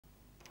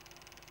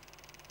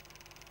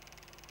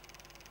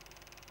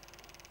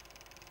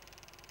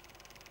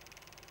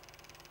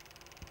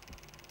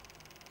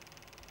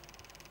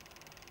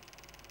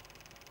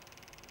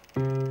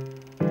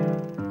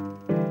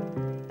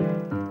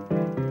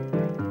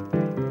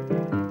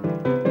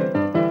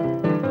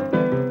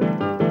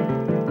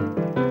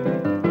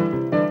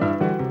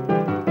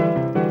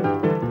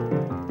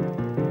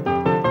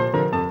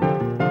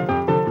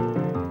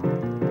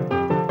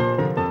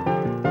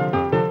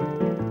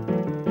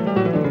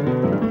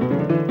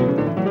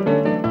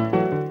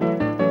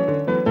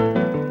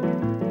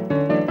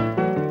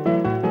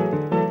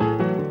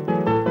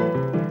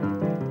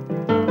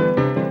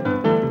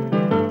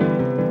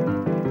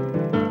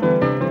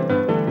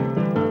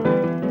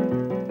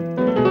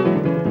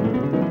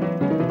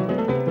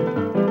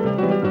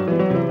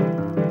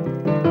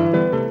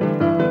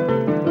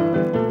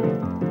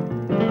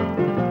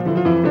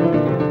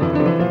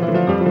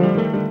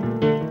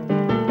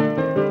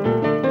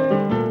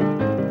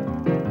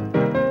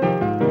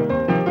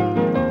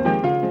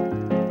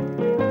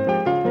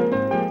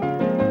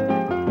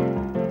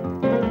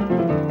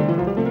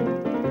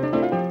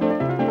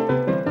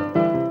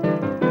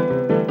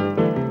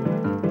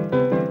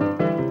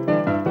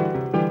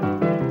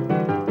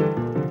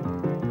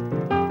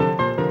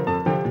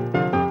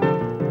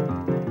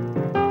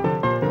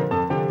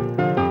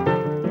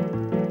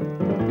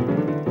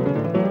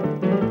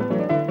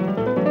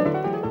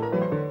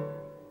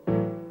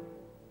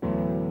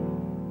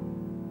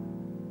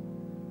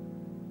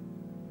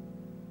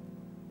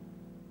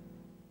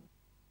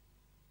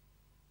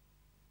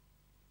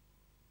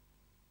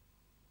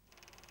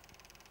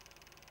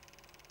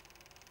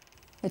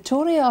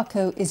Ettore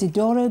Arco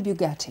Isidoro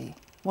Bugatti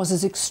was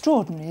as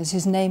extraordinary as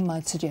his name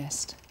might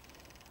suggest.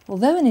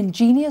 Although an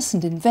ingenious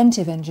and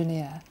inventive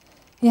engineer,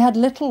 he had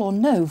little or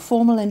no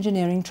formal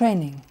engineering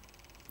training.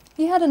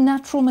 He had a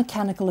natural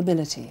mechanical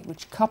ability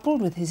which,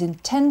 coupled with his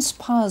intense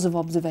powers of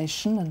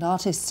observation and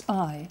artist's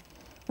eye,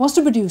 was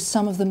to produce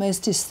some of the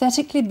most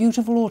aesthetically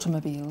beautiful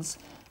automobiles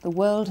the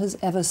world has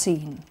ever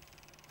seen.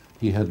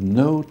 He had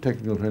no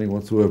technical training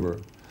whatsoever.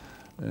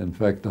 In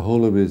fact, the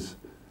whole of his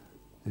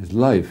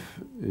life,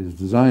 his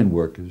design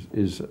work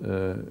is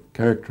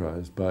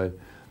characterized by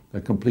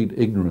a complete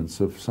ignorance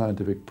of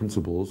scientific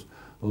principles,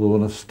 although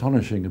an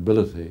astonishing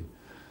ability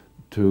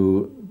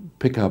to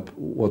pick up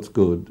what's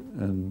good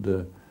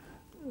and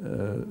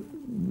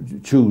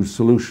choose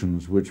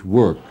solutions which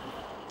work.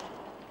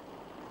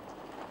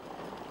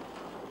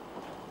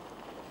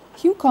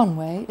 Hugh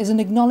Conway is an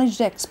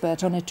acknowledged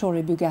expert on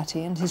Ettore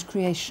Bugatti and his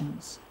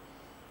creations.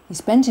 He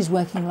spent his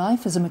working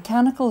life as a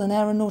mechanical and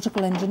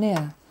aeronautical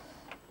engineer,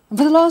 and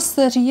for the last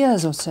 30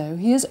 years or so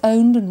he has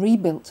owned and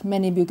rebuilt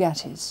many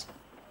Bugattis.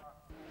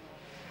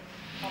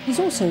 He's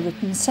also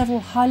written several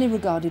highly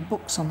regarded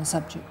books on the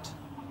subject.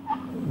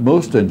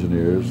 Most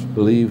engineers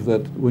believe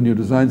that when you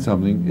design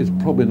something, it's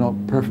probably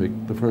not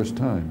perfect the first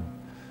time.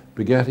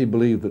 Bugatti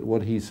believed that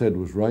what he said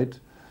was right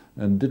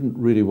and didn't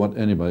really want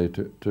anybody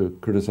to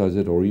criticize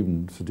it or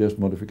even suggest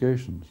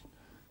modifications.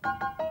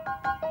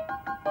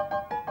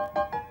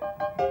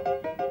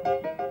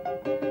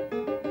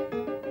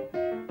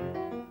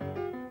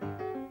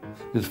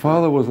 His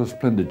father was a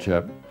splendid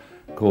chap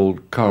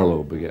called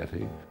Carlo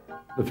Bugatti.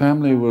 The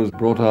family was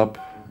brought up,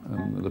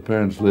 and the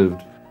parents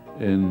lived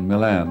in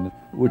Milan,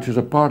 which is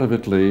a part of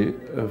Italy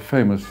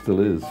famous still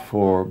is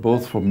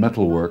both for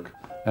metalwork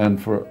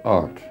and for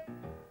art.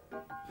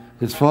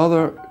 His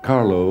father,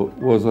 Carlo,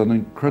 was an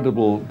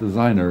incredible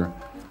designer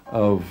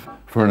of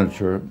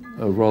furniture,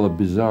 a rather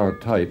bizarre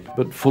type,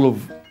 but full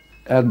of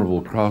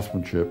admirable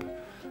craftsmanship,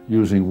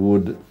 using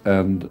wood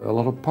and a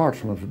lot of parts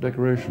from it for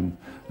decoration,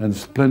 and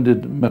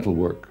splendid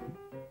metalwork.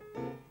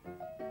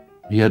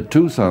 He had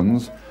two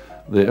sons.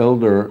 The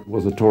elder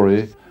was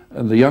Ettore,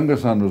 and the younger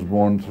son was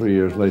born 3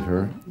 years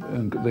later,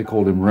 and they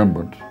called him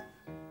Rembrandt.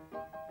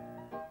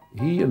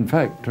 He, in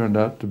fact, turned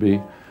out to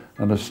be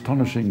an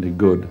astonishingly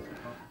good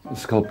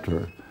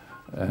sculptor,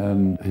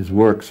 and his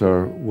works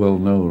are well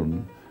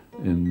known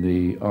in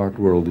the art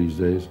world these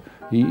days.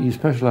 He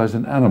specialized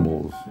in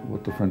animals,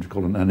 what the French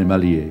call an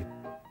animalier.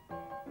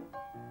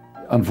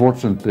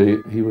 Unfortunately,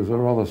 he was a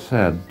rather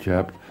sad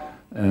chap,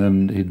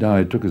 and he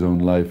took his own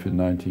life in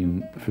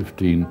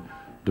 1915,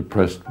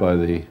 depressed by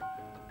the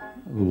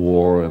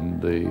war and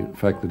the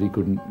fact that he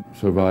couldn't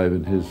survive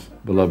in his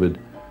beloved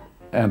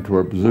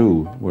Antwerp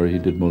Zoo, where he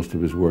did most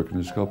of his work in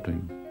his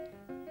sculpting.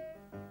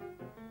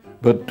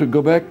 But to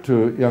go back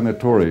to young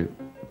Ettore,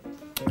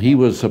 he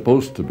was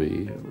supposed to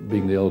be,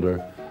 being the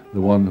elder,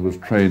 the one who was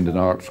trained in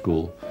art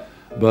school,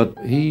 but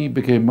he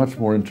became much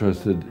more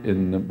interested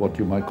in what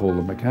you might call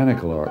the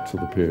mechanical arts of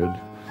the period,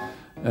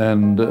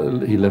 and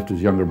he left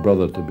his younger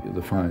brother to be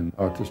the fine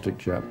artistic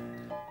chap.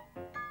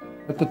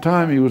 At the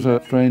time he was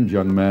a strange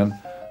young man,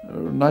 a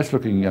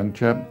nice-looking young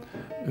chap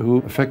who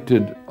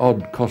affected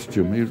odd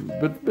costume. He was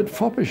a bit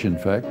foppish, in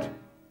fact.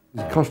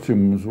 His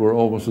costumes were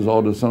almost as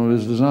odd as some of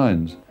his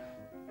designs.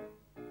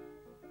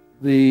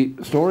 The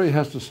story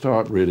has to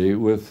start really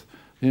with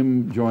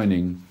him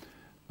joining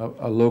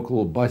a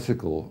local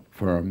bicycle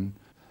firm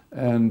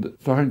and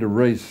starting to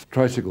race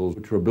tricycles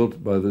which were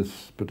built by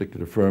this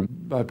particular firm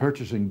by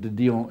purchasing de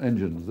Dion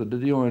engines. The de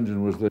Dion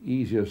engine was the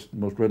easiest,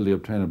 most readily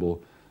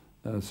obtainable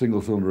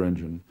single-cylinder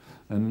engine.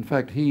 And in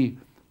fact, he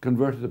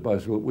converted the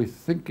bicycle. We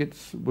think it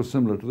was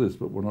similar to this,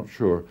 but we're not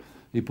sure.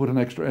 He put an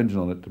extra engine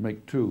on it to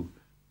make two.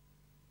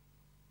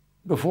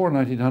 Before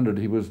 1900,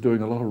 he was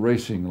doing a lot of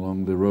racing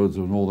along the roads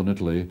of northern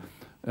Italy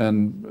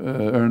and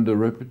earned a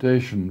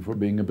reputation for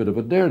being a bit of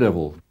a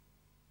daredevil.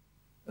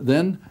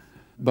 Then,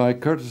 by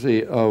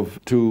courtesy of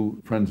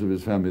two friends of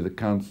his family, the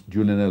Counts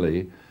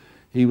Giulianelli,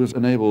 he was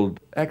enabled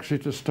actually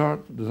to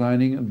start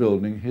designing and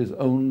building his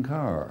own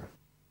car.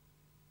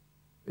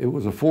 It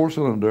was a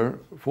four-cylinder,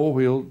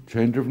 four-wheel,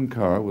 chain-driven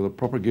car with a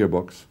proper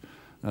gearbox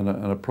and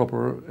a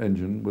proper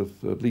engine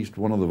with at least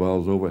one of the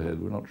valves overhead.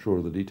 We're not sure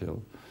of the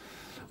detail.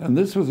 And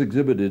this was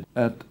exhibited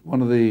at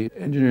one of the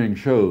engineering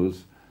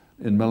shows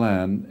in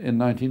Milan in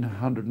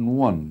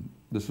 1901.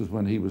 This was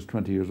when he was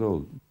 20 years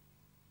old.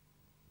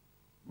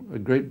 A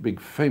great big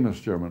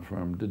famous German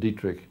firm, de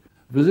Dietrich,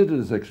 visited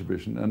this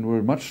exhibition and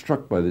were much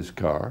struck by this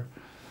car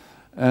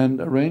and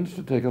arranged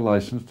to take a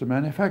license to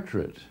manufacture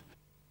it.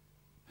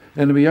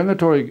 And young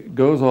Ettore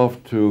goes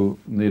off to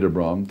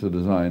Niederbronn to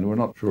design. We're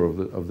not sure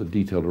of the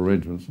detailed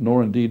arrangements,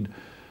 nor indeed,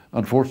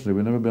 unfortunately,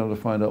 we've never been able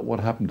to find out what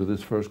happened to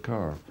this first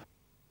car.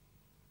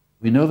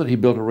 We know that he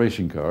built a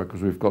racing car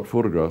because we've got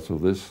photographs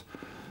of this.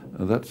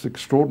 That's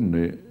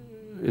extraordinary.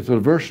 It's a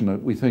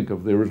version, we think,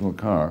 of the original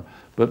car,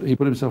 but he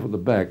put himself at the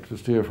back to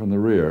steer from the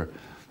rear,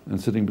 and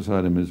sitting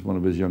beside him is one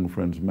of his young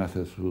friends,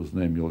 Mathis, whose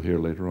name you'll hear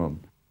later on.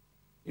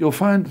 You'll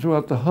find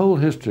throughout the whole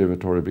history of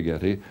Ettore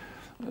Bugatti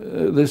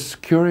this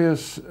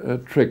curious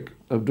trick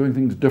of doing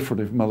things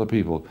differently from other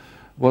people.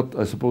 What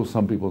I suppose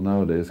some people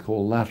nowadays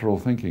call lateral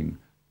thinking.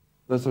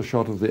 That's a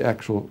shot of the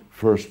actual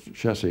first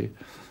chassis.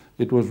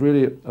 It was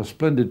really a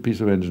splendid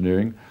piece of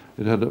engineering.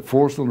 It had a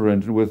 4-cylinder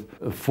engine with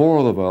 4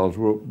 of the valves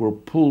were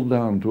pulled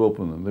down to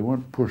open them. They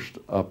weren't pushed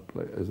up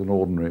as an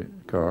ordinary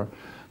car.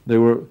 They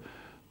were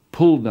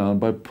pulled down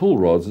by pull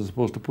rods as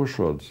opposed to push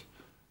rods.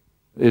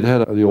 It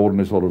had the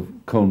ordinary sort of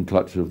cone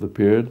clutch of the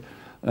period,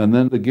 and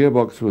then the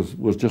gearbox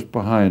was just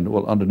behind,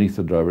 well, underneath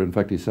the driver. In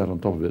fact, he sat on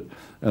top of it.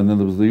 And then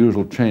there was the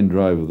usual chain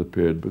drive of the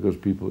period, because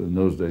people in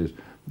those days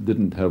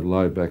didn't have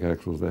live back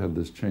axles. They had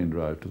this chain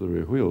drive to the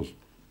rear wheels.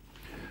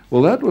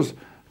 Well, that was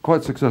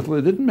quite successful.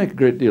 They didn't make a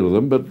great deal of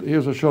them, but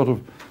here's a shot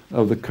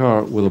of the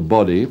car with a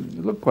body.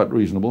 It looked quite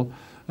reasonable,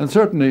 and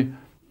certainly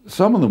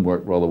some of them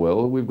worked rather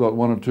well. We've got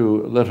 1 or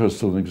 2 letters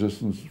still in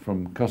existence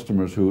from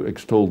customers who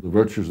extolled the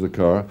virtues of the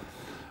car.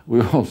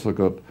 We've also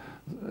got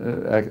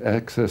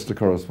access to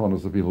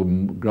correspondence of people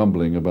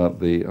grumbling about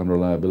the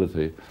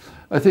unreliability.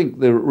 I think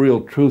the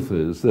real truth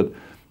is that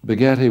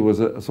Bugatti was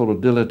a sort of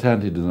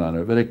dilettante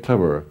designer, very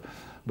clever,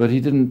 but he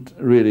didn't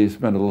really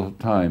spend a lot of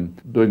time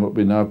doing what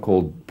we now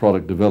call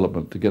product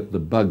development to get the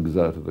bugs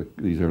out of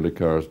these early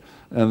cars,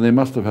 and they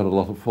must have had a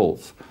lot of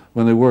faults.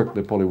 When they worked,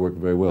 they probably worked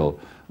very well,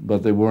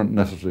 but they weren't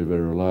necessarily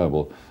very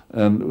reliable.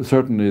 And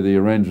certainly the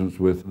arrangements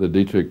with the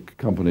Dietrich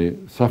company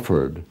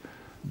suffered,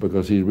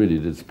 because he really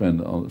did spend,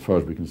 as far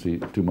as we can see,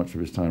 too much of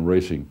his time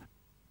racing.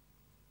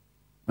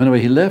 Anyway,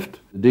 he left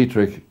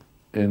Dietrich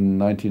in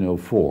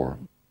 1904.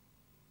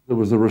 There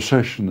was a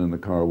recession in the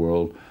car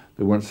world.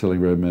 They weren't selling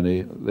very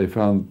many. They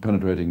found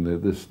penetrating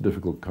this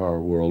difficult car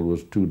world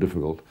was too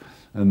difficult,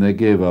 and they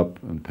gave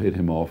up and paid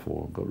him off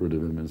or got rid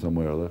of him in some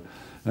way or other.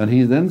 And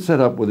he then set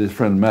up with his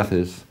friend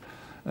Mathis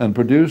and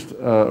produced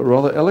a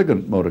rather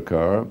elegant motor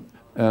car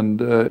and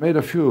made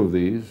a few of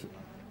these.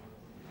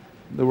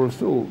 There were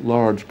still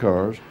large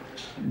cars,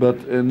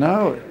 but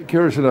now,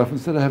 curious enough,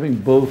 instead of having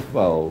both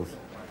valves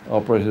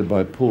operated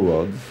by pull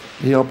rods,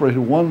 he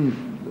operated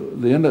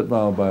the inlet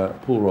valve by a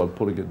pull rod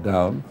pulling it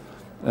down,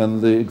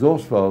 and the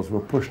exhaust valves were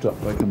pushed up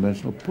by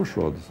conventional push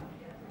rods.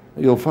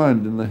 You'll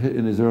find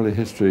in his early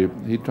history,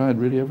 he tried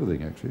really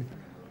everything, actually.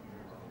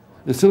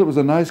 Still, it was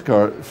a nice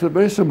car, so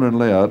very similar in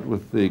layout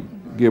with the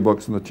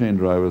gearbox and the chain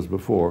drive as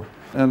before,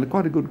 and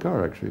quite a good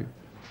car, actually.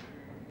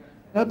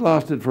 That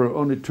lasted for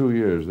only 2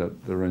 years, the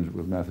arrangement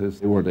with Mathis.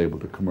 They weren't able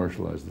to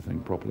commercialize the thing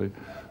properly,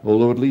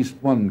 although at least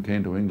one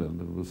came to England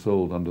and was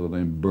sold under the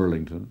name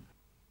Burlington.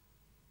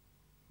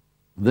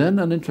 Then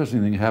an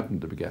interesting thing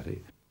happened to Bugatti.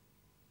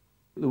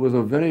 There was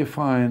a very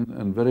fine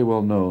and very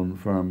well-known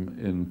firm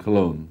in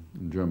Cologne,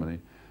 in Germany,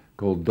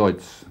 called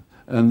Deutz.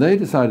 And they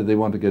decided they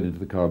wanted to get into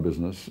the car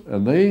business,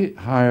 and they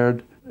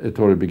hired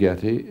Ettore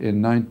Bugatti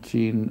in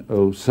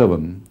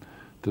 1907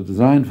 to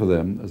design for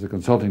them as a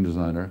consulting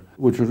designer,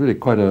 which was really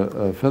quite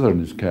a feather in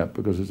his cap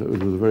because it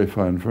was a very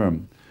fine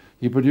firm.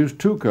 He produced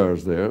 2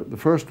 cars there. The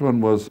first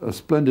one was a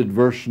splendid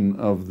version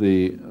of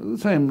the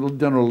same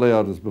general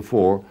layout as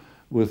before,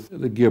 with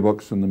the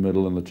gearbox in the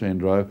middle and the chain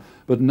drive.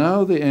 But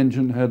now the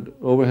engine had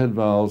overhead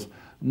valves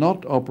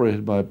not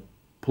operated by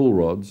pull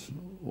rods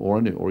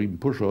or even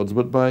push rods,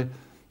 but by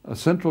a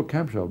central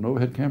camshaft, an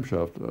overhead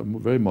camshaft, a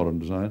very modern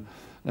design,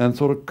 and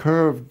sort of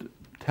curved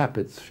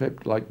tappets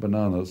shaped like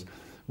bananas,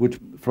 which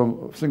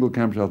from a single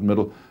camshaft in the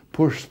middle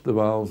pushed the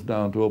valves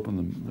down to open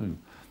them.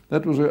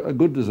 That was a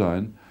good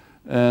design,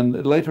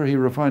 and later he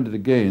refined it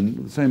again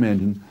with the same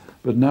engine,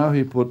 but now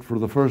he put for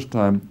the first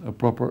time a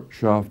proper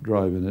shaft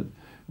drive in it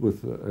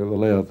with the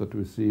layout that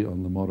we see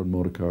on the modern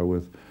motor car,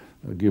 with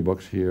a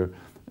gearbox here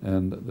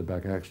and the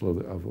back axle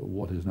of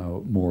what is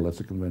now more or less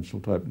a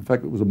conventional type. In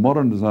fact, it was a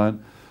modern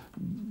design,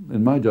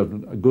 in my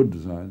judgment, a good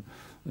design,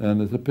 and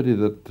it's a pity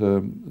that,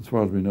 as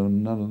far as we know,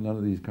 none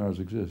of these cars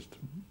exist.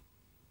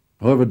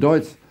 However,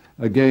 Deutz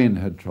again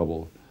had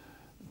trouble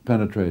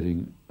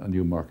penetrating a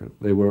new market.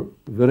 They were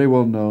very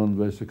well known,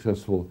 very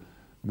successful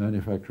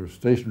manufacturer of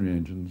stationary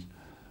engines,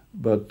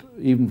 but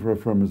even for a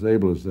firm as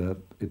able as that,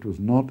 it was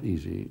not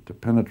easy to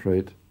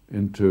penetrate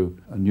into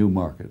a new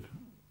market.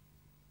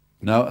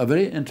 Now, a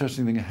very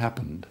interesting thing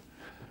happened.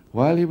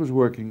 While he was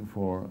working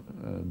for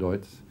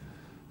Deutz,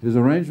 his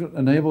arrangement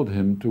enabled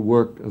him to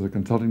work as a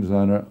consulting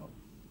designer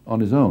on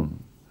his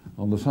own,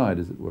 on the side,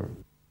 as it were.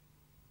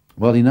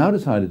 Well, he now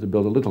decided to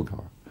build a little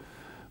car,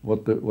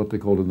 what they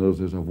called in those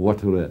days a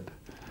voiturette.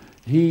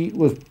 He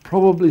was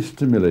probably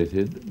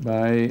stimulated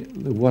by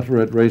the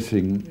voiturette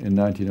racing in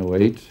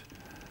 1908,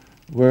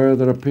 where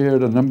there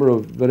appeared a number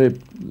of very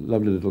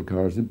lovely little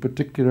cars, in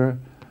particular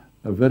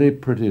a very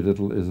pretty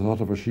little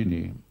Isotta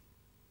Fascini.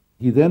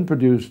 He then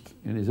produced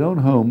in his own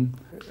home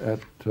at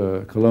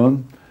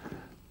Cologne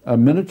a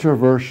miniature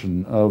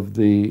version of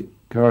the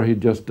car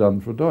he'd just done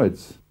for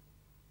Deutz.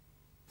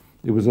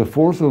 It was a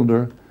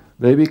 4-cylinder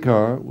baby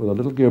car with a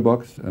little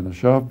gearbox and a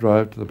shaft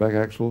drive to the back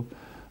axle,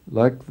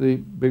 like the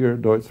bigger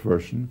Deutz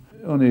version,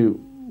 only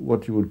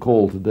what you would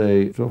call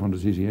today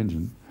 1200cc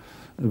engine.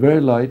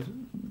 Very light,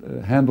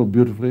 handled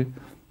beautifully,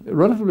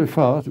 relatively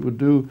fast. It would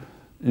do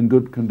in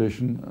good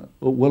condition,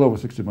 well over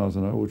 60 miles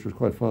an hour, which was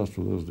quite fast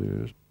for those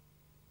days.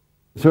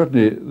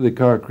 Certainly the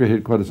car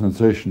created quite a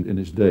sensation in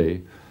its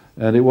day,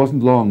 and it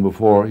wasn't long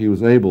before he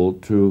was able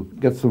to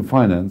get some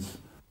finance.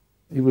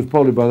 He was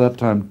probably by that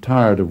time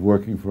tired of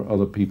working for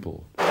other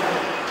people.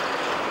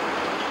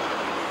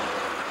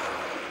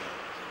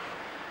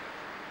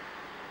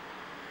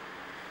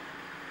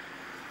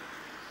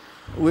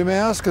 We may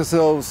ask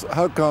ourselves,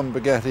 how come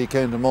Bugatti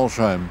came to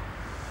Molsheim?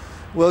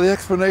 Well, the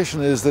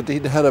explanation is that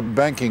he'd had a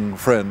banking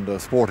friend, a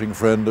sporting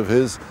friend of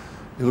his,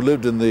 who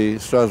lived in the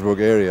Strasbourg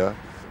area,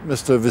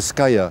 Mr.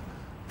 Vizcaya,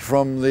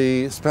 from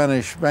the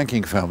Spanish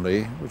banking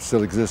family, which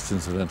still exists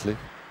incidentally.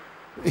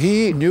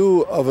 He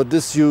knew of a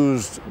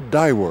disused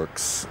dye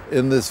works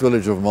in this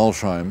village of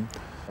Molsheim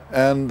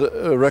and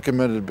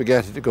recommended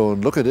Bugatti to go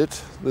and look at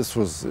it. This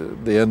was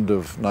the end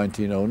of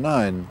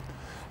 1909.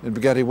 And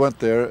Bugatti went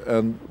there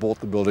and bought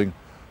the building,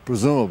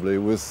 presumably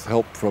with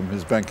help from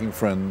his banking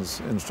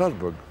friends in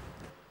Strasbourg.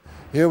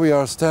 Here we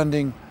are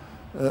standing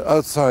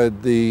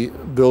outside the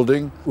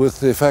building with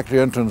the factory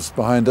entrance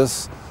behind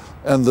us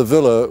and the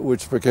villa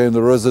which became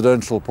the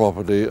residential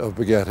property of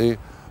Bugatti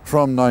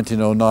from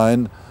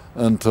 1909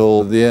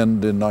 until the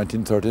end in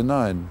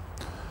 1939.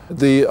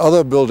 The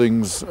other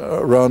buildings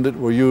around it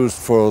were used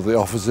for the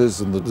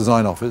offices and the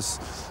design office,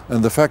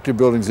 and the factory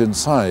buildings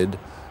inside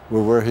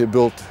were where he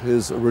built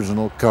his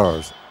original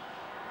cars.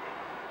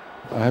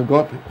 I have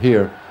got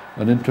here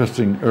an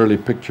interesting early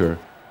picture,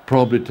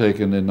 probably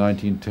taken in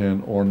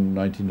 1910 or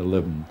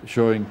 1911,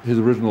 showing his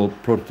original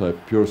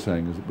prototype, Pure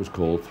Sang, as it was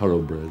called,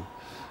 Thoroughbred,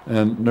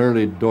 and an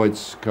early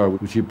Deutz car,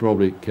 which he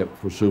probably kept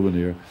for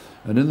souvenir.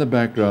 And in the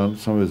background,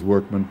 some of his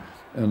workmen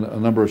and a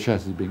number of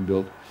chassis being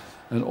built.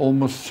 And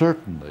almost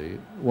certainly,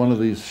 one of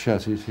these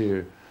chassis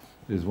here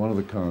is one of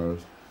the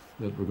cars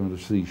that we're going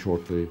to see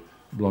shortly,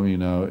 belonging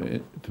now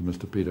to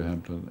Mr. Peter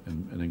Hampton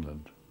in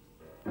England.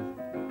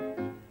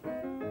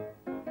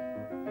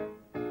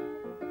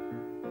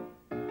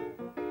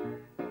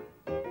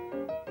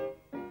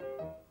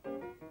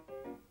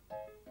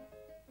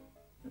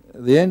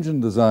 The engine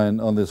design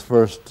on this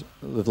first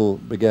little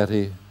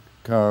Bugatti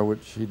car,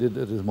 which he did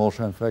at his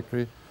Molsheim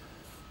factory,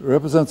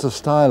 represents a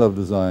style of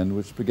design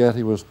which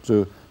Bugatti was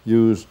to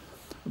use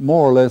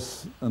more or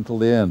less until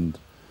the end,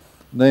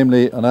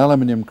 namely an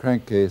aluminium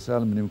crankcase,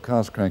 aluminium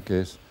cast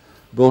crankcase,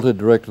 bolted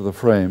direct to the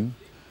frame,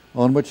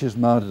 on which is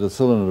mounted a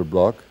cylinder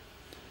block,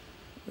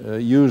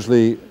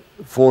 usually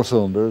 4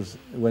 cylinders.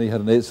 When he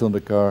had an 8-cylinder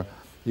car,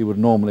 he would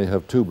normally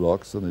have 2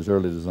 blocks in his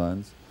early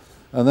designs.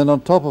 And then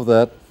on top of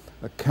that,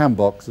 a cam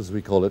box, as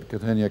we call it,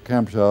 containing a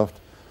camshaft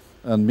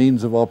and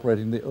means of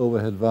operating the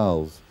overhead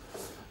valves.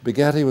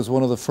 Bugatti was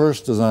one of the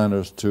first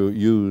designers to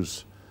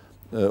use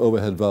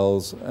overhead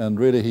valves, and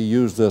really he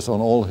used this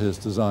on all his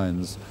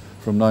designs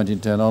from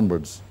 1910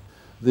 onwards.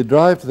 The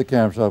drive to the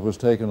camshaft was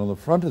taken on the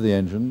front of the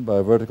engine by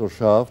a vertical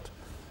shaft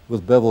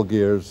with bevel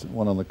gears,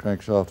 one on the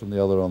crankshaft and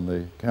the other on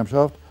the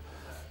camshaft.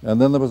 And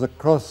then there was a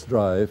cross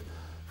drive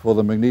for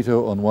the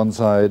magneto on one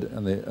side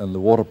and the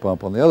water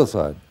pump on the other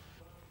side.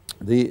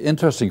 The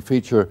interesting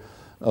feature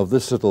of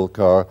this little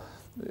car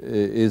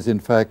is in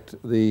fact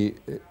the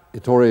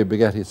Ettore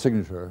Bugatti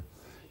signature,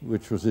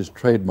 which was his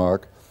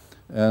trademark,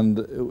 and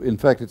in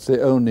fact it's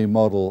the only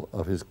model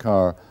of his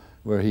car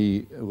where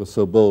he was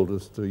so bold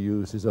as to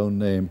use his own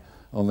name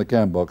on the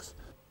cam box.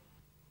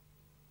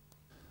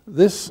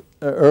 This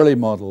early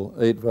model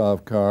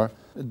 8-valve car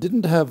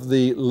didn't have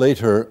the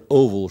later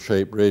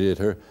oval-shaped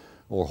radiator,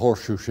 or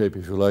horseshoe shape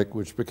if you like,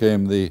 which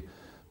became the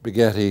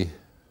Bugatti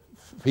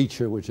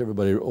feature which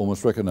everybody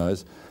almost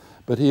recognized,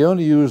 but he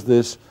only used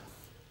this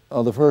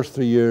on the first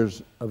 3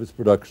 years of its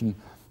production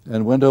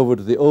and went over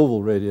to the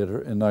oval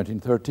radiator in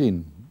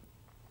 1913.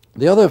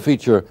 The other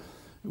feature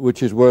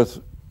which is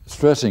worth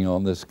stressing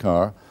on this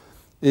car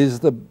is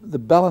the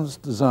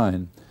balanced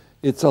design.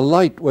 It's a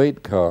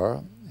lightweight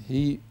car.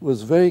 He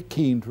was very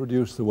keen to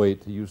reduce the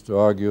weight. He used to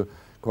argue,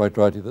 quite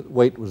rightly, that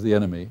weight was the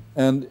enemy.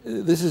 And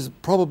this is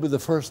probably the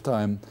first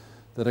time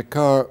that a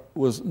car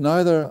was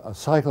neither a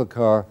cycle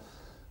car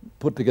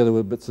put together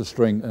with bits of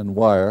string and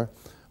wire,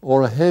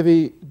 or a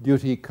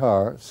heavy-duty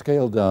car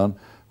scaled down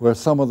where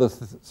some of the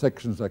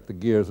sections, like the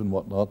gears and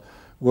whatnot,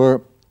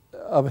 were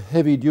of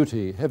heavy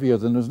duty, heavier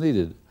than was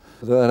needed.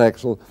 That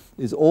axle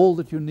is all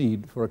that you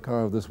need for a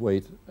car of this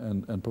weight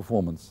and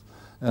performance.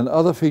 And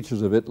other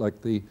features of it,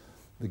 like the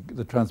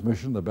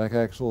transmission, the back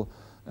axle,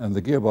 and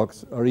the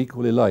gearbox are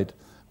equally light,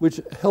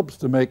 which helps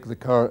to make the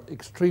car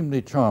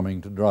extremely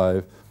charming to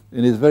drive.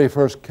 In his very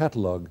first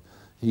catalogue,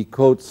 he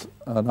quotes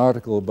an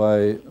article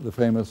by the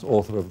famous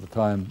author of the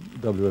time,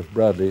 W.F.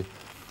 Bradley,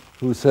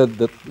 who said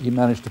that he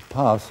managed to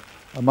pass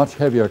a much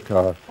heavier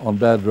car on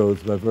bad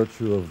roads by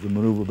virtue of the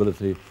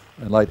maneuverability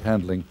and light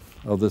handling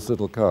of this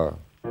little car.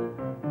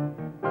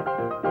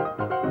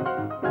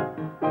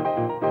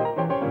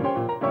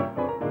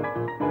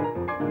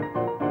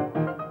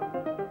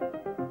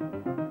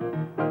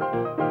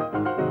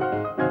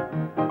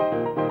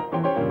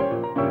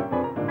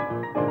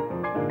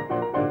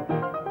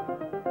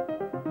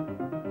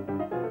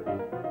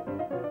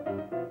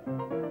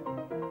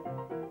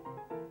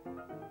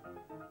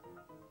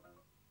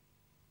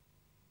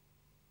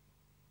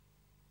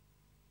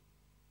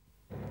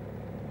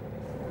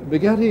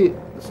 Bugatti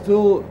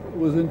still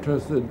was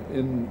interested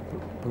in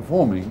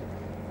performing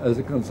as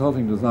a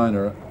consulting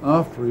designer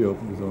after he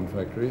opened his own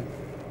factory,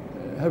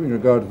 having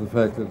regard to the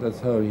fact that that's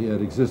how he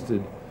had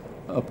existed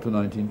up to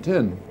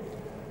 1910.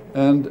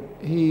 And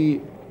he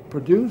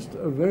produced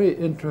a very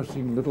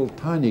interesting little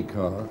tiny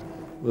car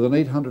with an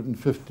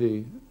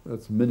 850,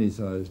 that's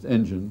mini-sized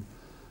engine,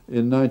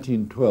 in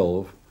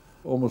 1912,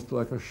 almost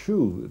like a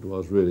shoe it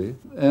was really.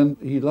 And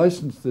he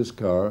licensed this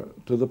car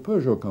to the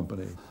Peugeot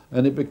company,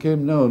 and it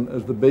became known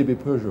as the Baby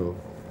Peugeot,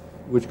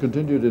 which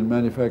continued in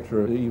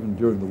manufacture even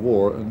during the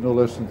war, and no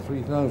less than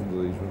 3,000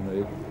 of these were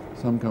made,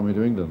 some coming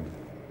to England.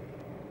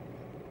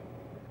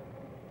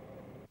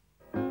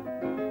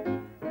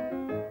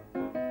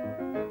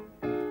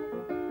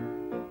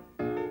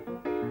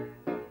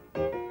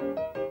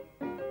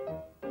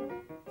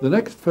 The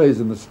next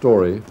phase in the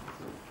story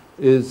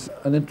is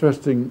an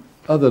interesting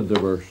other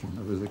diversion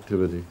of his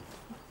activity.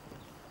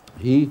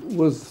 He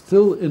was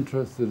still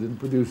interested in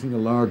producing a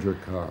larger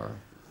car,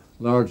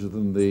 larger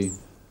than the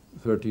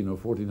 13 or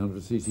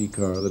 1400 cc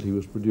car that he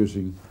was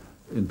producing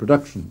in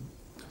production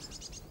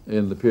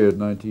in the period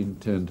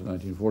 1910 to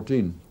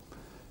 1914.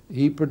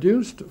 He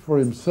produced for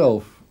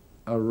himself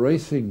a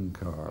racing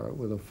car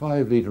with a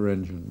 5-litre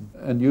engine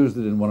and used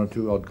it in 1 or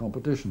 2 odd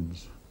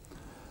competitions.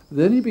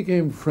 Then he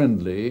became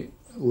friendly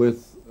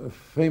with a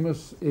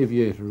famous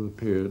aviator of the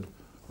period,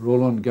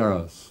 Roland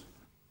Garros.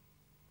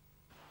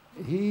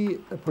 He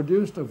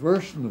produced a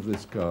version of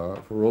this car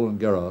for Roland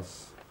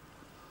Garros.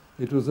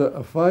 It was a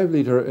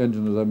 5-litre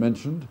engine, as I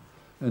mentioned,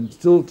 and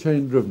still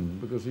chain-driven,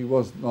 because he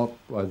was not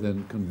by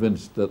then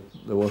convinced that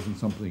there wasn't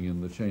something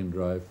in the chain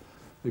drive.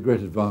 The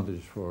great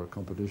advantage for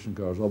competition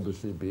cars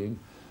obviously being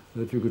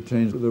that you could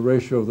change the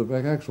ratio of the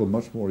back axle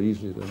much more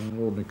easily than in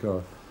an ordinary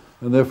car.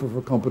 And therefore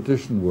for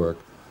competition work,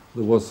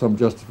 there was some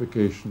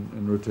justification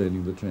in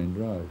retaining the chain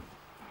drive.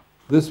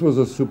 This was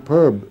a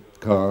superb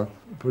car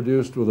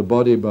produced with a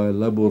body by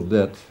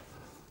Labourdette.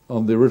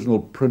 On the original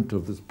print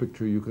of this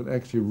picture, you can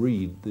actually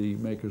read the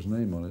maker's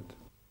name on it.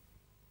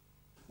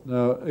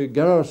 Now,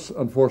 Garros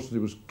unfortunately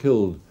was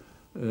killed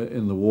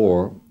in the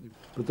war,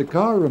 but the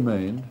car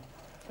remained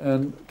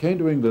and came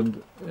to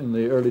England in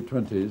the early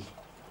 20s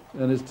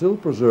and is still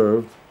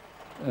preserved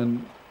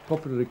and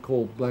popularly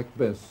called Black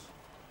Bess,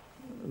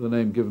 the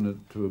name given it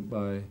to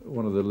by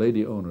one of the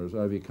lady owners,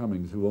 Ivy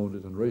Cummings, who owned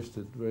it and raced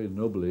it very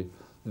nobly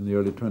in the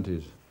early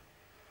 20s.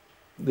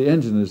 The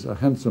engine is a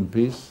handsome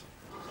piece,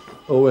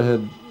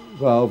 overhead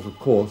valves, of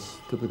course,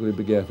 typically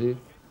Bugatti,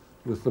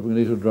 with the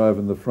magneto drive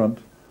in the front.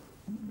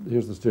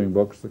 Here's the steering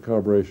box, the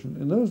carburation.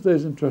 In those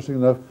days, interesting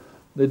enough,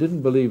 they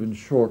didn't believe in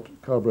short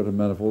carburetor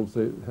manifolds.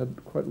 They had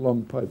quite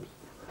long pipes.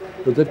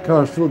 But that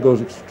car still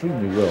goes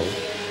extremely well.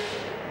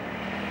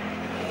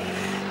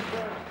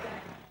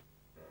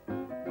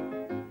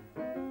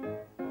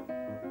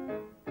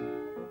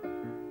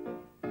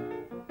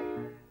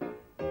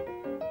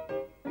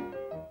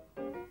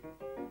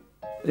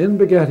 In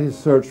Bugatti's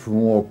search for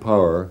more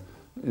power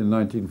in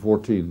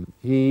 1914,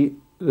 he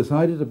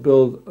decided to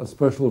build a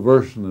special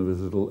version of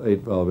his little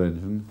 8-valve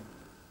engine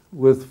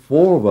with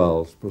 4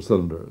 valves per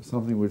cylinder,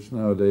 something which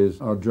nowadays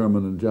our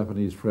German and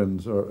Japanese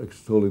friends are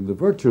extolling the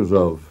virtues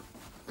of.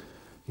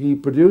 He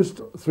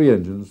produced 3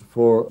 engines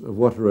for a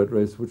water-rat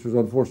race, which was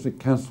unfortunately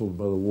cancelled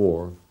by the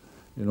war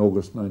in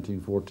August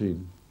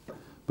 1914.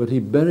 But he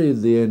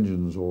buried the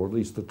engines, or at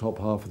least the top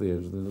half of the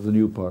engine, the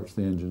new parts of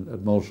the engine, at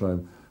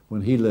Molsheim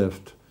when he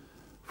left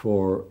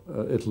for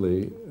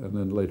Italy and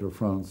then later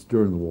France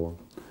during the war,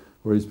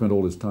 where he spent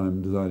all his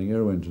time designing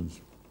aero engines.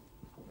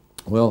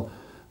 Well,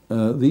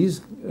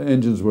 these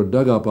engines were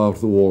dug up after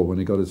the war when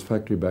he got his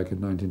factory back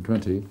in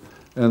 1920,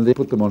 and they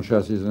put them on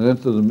chassis and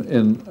entered them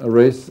in a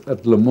race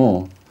at Le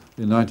Mans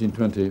in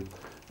 1920,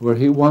 where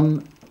he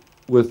won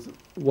with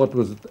what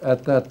was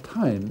at that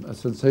time a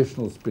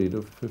sensational speed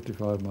of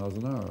 55 miles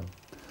an hour.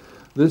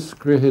 This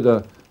created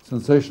a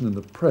sensation in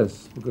the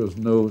press because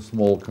no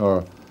small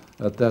car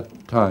at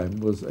that time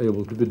was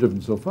able to be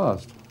driven so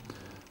fast.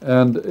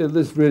 And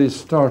this really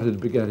started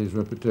Bugatti's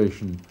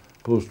reputation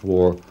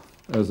post-war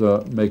as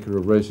a maker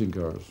of racing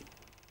cars.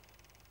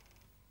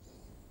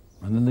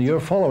 And in the year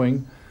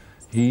following,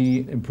 he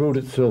improved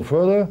it still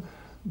further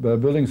by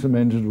building some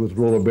engines with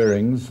roller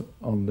bearings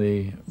on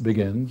the big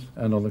ends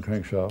and on the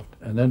crankshaft,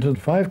 and entered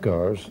 5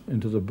 cars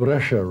into the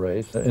Brescia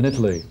race in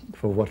Italy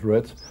for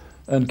water-rats,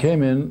 and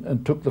came in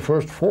and took the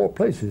first 4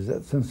 places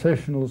at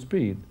sensational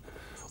speed.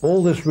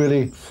 All this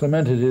really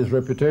cemented his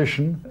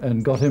reputation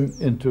and got him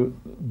into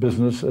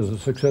business as a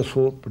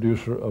successful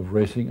producer of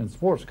racing and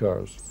sports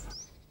cars.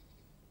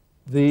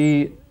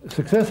 The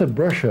success at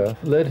Brescia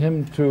led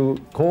him to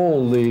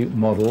call the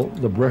model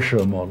the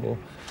Brescia model,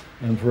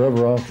 and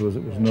forever afterwards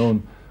it was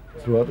known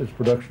throughout its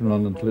production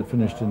run until it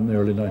finished in the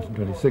early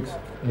 1926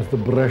 as the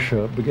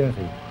Brescia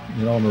Bugatti,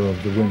 in honor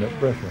of the win at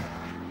Brescia.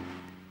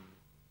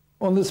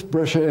 On this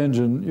Brescia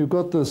engine, you've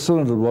got the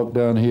cylinder block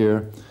down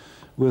here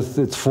with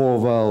its 4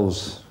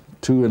 valves,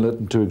 2 inlet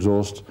and 2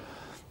 exhaust.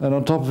 And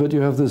on top of it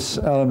you have this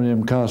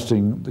aluminium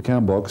casting, the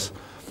cam box.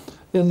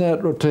 In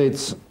that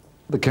rotates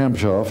the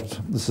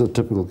camshaft. This is a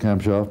typical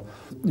camshaft.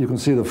 you can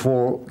see the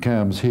 4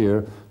 cams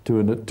here,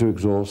 to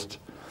exhaust.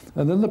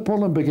 And then the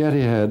problem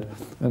Bugatti had,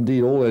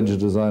 indeed all engine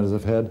designers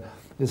have had,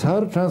 is how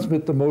to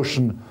transmit the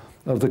motion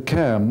of the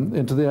cam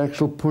into the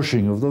actual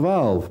pushing of the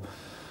valve.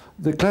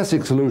 The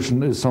classic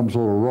solution is some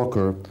sort of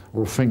rocker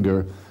or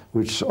finger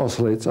which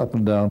oscillates up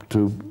and down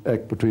to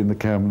act between the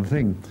cam and the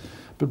thing.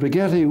 But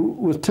Bugatti,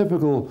 with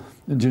typical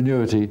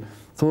ingenuity,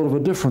 thought of a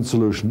different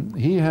solution.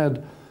 He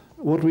had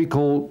what we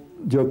call,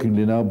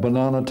 jokingly now,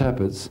 banana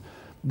tappets.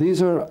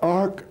 These are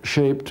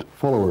arc-shaped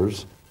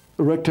followers,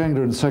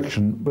 rectangular in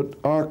section, but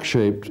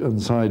arc-shaped in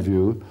side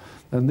view.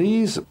 And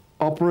these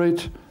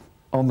operate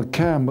on the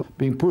cam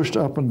being pushed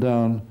up and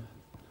down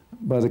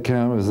by the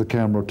cam as the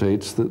cam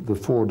rotates, the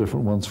 4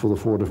 different ones for the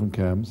 4 different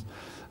cams.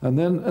 And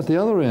then at the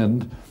other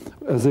end,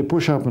 as they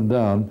push up and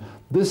down,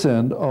 this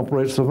end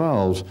operates the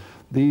valves.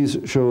 These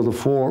show the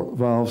 4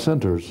 valve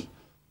centers.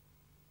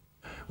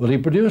 Well, he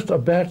produced a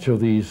batch of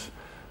these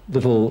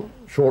little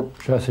short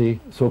chassis,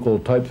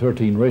 so-called Type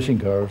 13 racing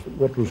cars,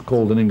 what was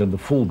called in England the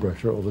full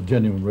breccia, or the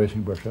genuine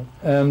racing breccia.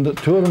 And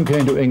 2 of them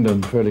came to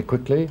England fairly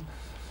quickly.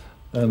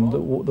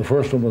 And the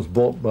first one was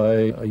bought by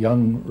a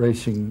young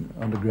racing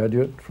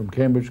undergraduate from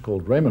Cambridge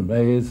called Raymond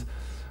Mays,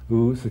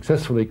 who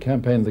successfully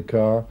campaigned the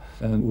car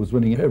and was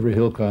winning every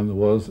hill climb there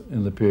was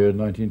in the period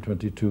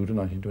 1922 to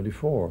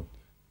 1924.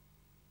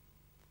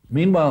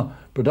 Meanwhile,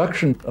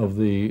 production of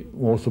the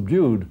more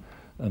subdued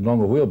and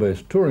longer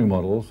wheelbase touring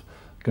models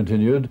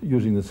continued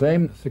using the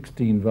same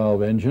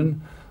 16-valve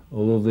engine,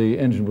 although the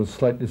engine was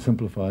slightly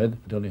simplified.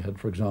 It only had,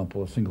 for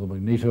example, a single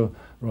magneto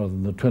rather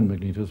than the twin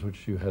magnetos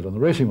which you had on the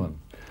racing one.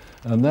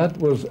 And that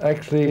was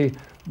actually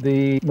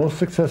the most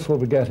successful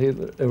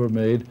Bugatti ever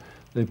made.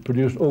 They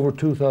produced over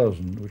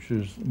 2,000, which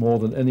is more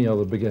than any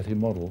other Bugatti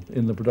model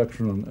in the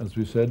production run, as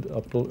we said,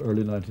 up till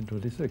early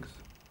 1926.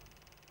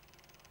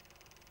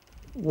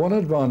 One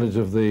advantage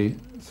of the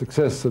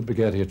success that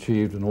Bugatti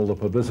achieved and all the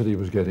publicity it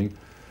was getting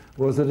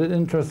was that it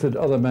interested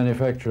other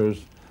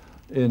manufacturers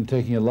in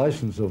taking a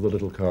license of the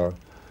little car.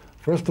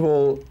 First of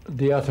all,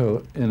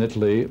 Diatto in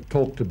Italy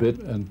talked a bit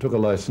and took a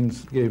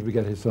license, gave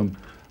Bugatti some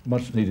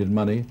much needed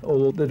money,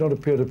 although they don't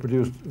appear to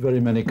produce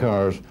very many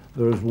cars.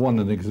 There is one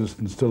in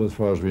existence still, as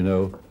far as we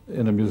know,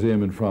 in a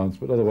museum in France,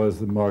 but otherwise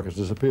the mark has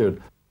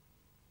disappeared.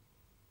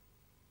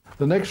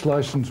 The next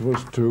license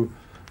was to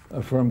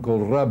a firm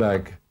called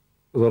Rabag,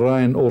 the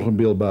Rhine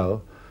Automobilbau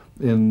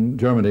in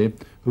Germany,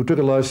 who took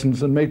a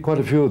license and made quite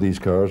a few of these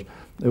cars,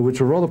 which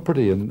are rather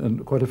pretty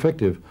and quite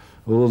effective,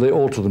 although they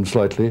altered them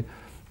slightly.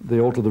 They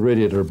altered the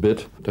radiator a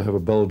bit to have a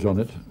bulge on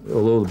it,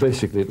 although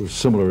basically it was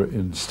similar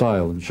in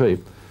style and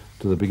shape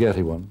to the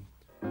Bugatti one.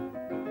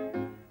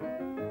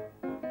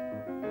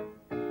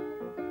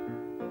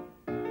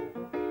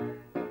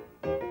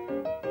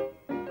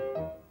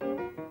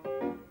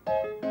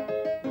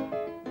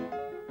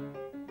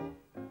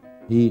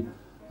 He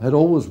had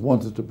always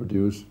wanted to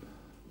produce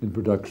in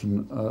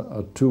production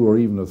a 2 or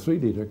even a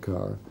 3-liter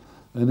car,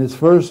 and his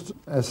first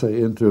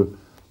essay into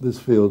this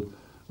field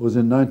was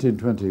in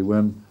 1920,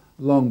 when,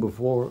 long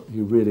before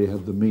he really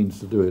had the means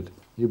to do it,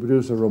 he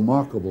produced a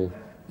remarkable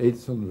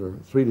 8-cylinder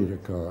 3-liter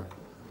car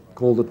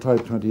called the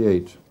Type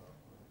 28.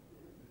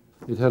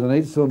 It had an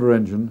 8-cylinder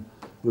engine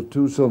with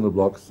 2 cylinder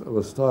blocks of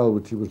a style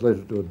which he was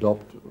later to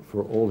adopt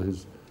for all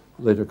his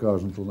later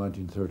cars until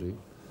 1930,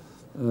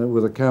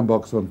 with a cam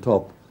box on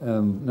top,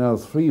 and now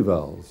 3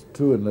 valves,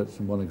 2 inlets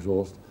and 1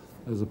 exhaust,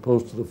 as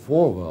opposed to the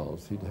 4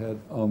 valves he'd had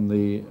on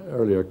the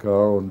earlier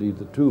car, or indeed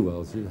the 2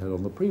 valves he'd had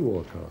on the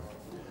pre-war car.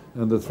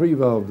 And the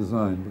 3-valve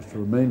design was to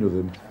remain with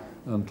him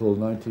until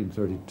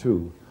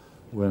 1932,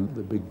 when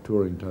the big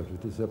touring Type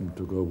 57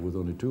 took over with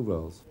only 2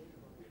 valves.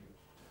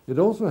 It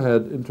also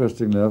had,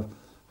 interestingly enough,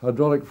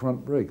 hydraulic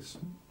front brakes.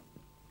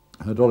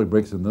 Hydraulic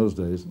brakes in those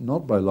days,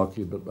 not by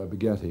Lockheed but by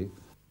Bugatti.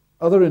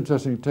 Other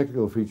interesting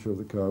technical feature of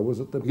the car was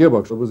that the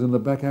gearbox was in the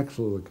back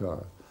axle of the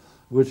car,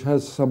 which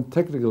has some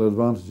technical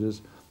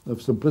advantages of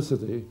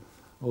simplicity,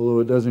 although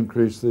it does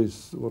increase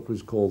this, what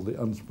was called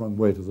the unsprung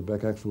weight of the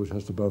back axle, which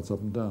has to bounce up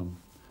and down.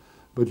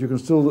 But you can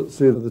still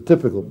see the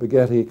typical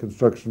Bugatti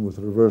construction with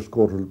reverse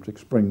quarter-elliptic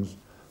springs,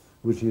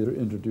 which he had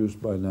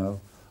introduced by now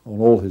on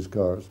all his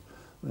cars,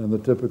 and the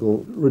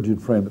typical rigid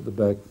frame at the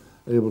back,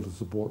 able to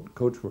support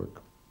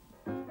coachwork.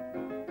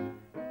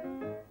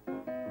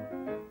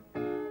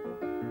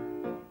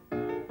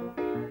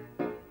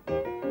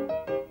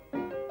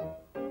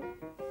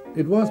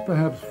 It was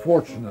perhaps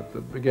fortunate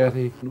that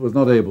Bugatti was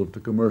not able to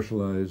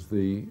commercialize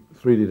the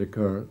 3-liter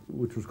car,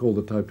 which was called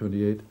the Type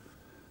 28,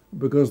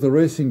 because the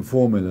racing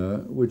formula,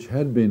 which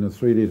had been a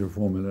 3-liter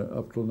formula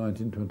up till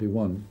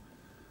 1921,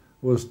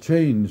 was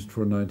changed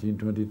for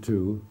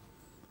 1922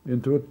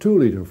 into a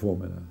 2-liter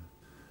formula.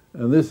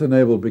 And this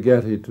enabled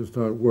Bugatti to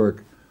start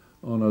work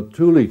on a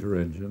 2-liter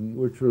engine,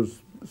 which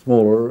was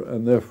smaller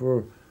and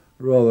therefore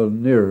rather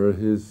nearer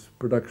his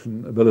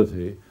production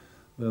ability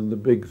than the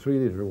big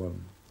 3-liter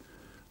one.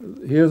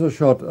 Here's a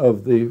shot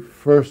of the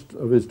first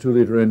of his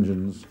 2-liter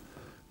engines,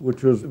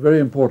 which was very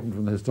important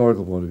from the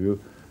historical point of view,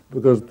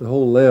 because the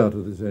whole layout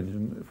of this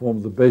engine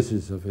formed the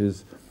basis of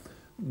his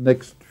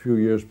next few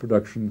years'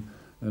 production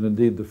and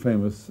indeed the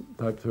famous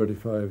Type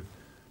 35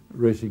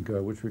 racing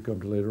car, which we come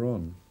to later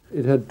on.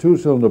 It had two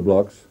cylinder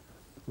blocks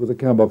with a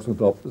cam box on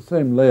top, the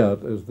same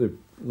layout as the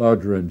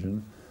larger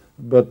engine,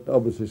 but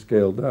obviously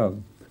scaled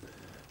down.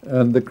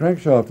 And the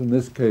crankshaft in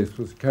this case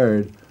was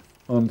carried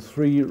on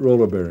 3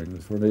 roller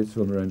bearings for an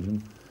 8-cylinder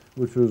engine,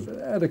 which was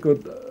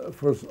adequate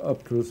for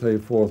up to, say,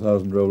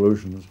 4,000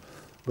 revolutions,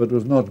 but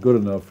was not good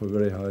enough for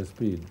very high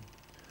speed,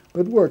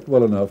 but worked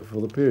well enough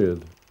for the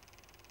period.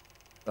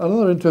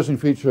 Another interesting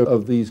feature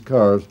of these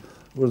cars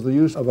was the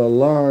use of a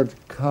large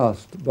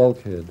cast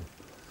bulkhead,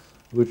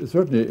 which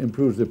certainly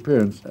improves the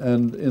appearance,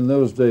 and in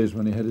those days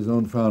when he had his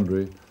own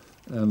foundry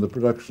and the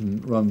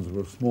production runs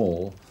were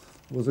small,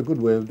 was a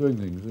good way of doing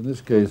things. In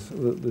this case,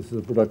 this is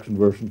a production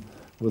version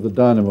where the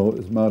dynamo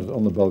is mounted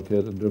on the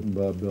bulkhead and driven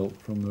by a belt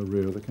from the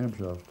rear of the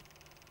camshaft.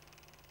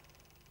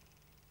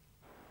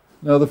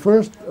 Now, the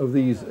first of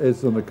these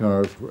 8-cylinder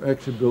cars were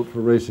actually built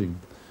for racing,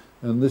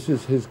 and this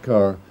is his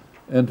car,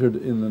 entered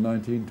in the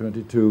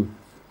 1922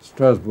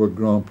 Strasbourg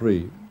Grand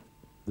Prix.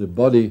 The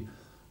body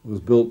was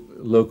built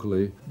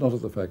locally, not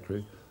at the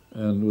factory,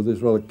 and with this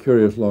rather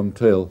curious long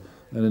tail,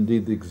 and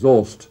indeed the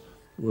exhaust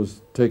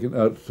was taken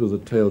out through the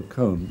tail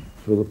cone,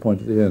 through the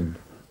point at the end.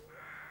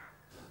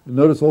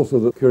 Notice also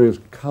the curious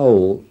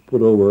cowl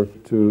put over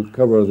to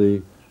cover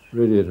the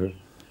radiator,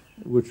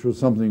 which was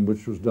something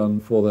which was done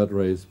for that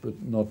race,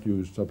 but not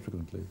used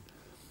subsequently.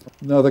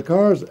 Now, the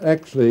cars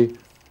actually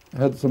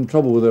had some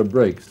trouble with their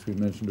brakes, we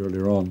mentioned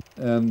earlier on,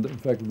 and in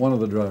fact one of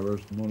the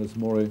drivers, Monis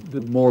Mori,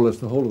 did more or less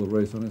the whole of the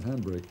race on his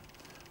handbrake.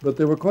 But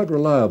they were quite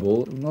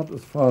reliable, not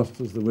as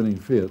fast as the winning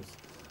Fiats,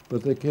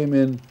 but they came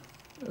in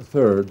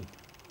third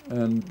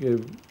and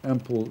gave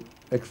ample,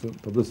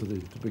 excellent publicity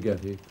to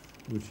Bugatti,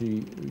 which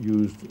he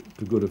used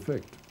to good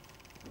effect.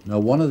 Now,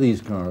 one of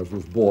these cars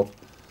was bought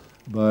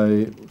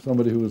by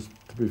somebody who was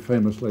to be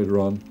famous later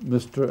on,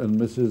 Mr. and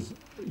Mrs.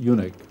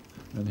 Unick.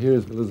 And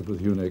here's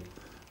Elizabeth Unick,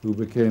 who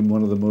became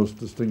one of the most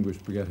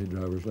distinguished Bugatti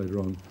drivers later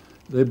on.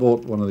 They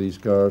bought one of these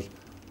cars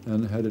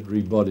and had it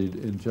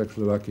rebodied in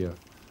Czechoslovakia,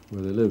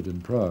 where they lived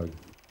in Prague.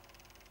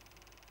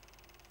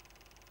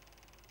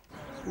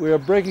 We are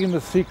breaking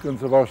the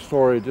sequence of our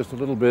story just a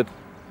little bit,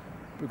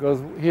 because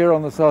here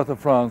on the south of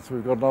France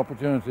we've got an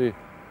opportunity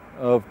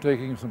of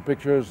taking some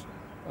pictures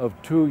of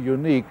 2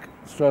 unique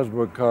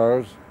Strasbourg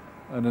cars,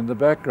 and in the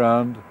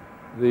background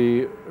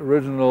the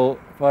original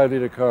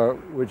 5-litre car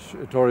which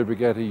Ettore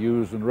Bugatti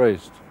used and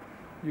raced.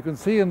 You can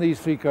see in these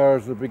 3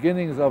 cars the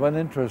beginnings of an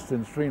interest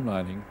in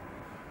streamlining.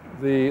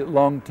 The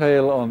long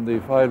tail on the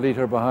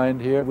 5-litre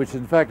behind here, which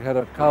in fact had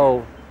a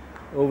cowl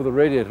over the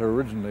radiator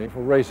originally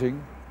for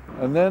racing,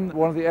 and then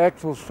one of the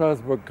actual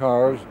Strasbourg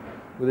cars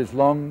with its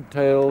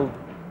long-tailed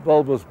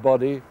bulbous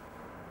body,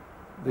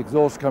 the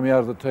exhaust coming out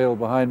of the tail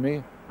behind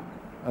me,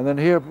 and then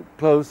here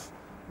close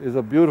is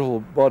a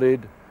beautiful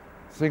bodied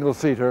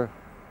single-seater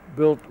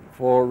built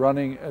for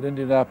running at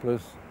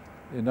Indianapolis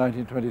in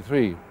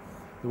 1923.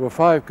 There were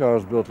 5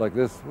 cars built like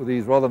this with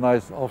these rather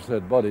nice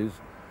offset bodies.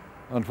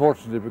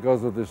 Unfortunately,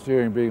 because of the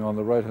steering being on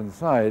the right-hand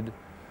side,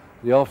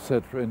 the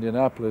offset for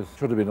Indianapolis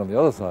should have been on the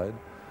other side,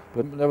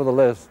 but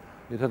nevertheless,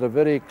 it had a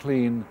very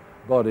clean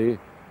body,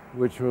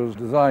 which was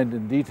designed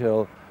in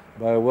detail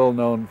by a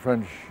well-known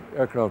French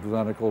aircraft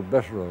designer called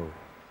Bechereau.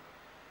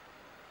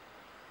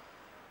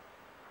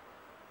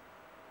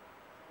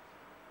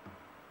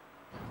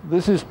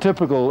 This is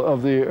typical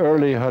of the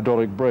early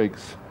hydraulic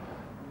brakes,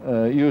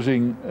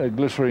 using a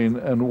glycerine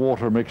and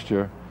water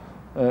mixture,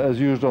 as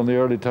used on the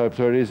early Type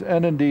 30s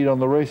and indeed on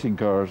the racing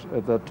cars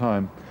at that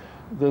time.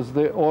 There's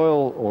the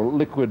oil or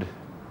liquid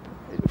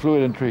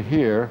fluid entry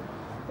here,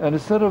 and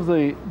instead of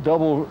the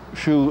double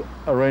shoe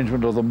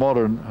arrangement of the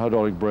modern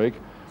hydraulic brake,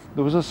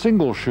 there was a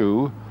single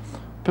shoe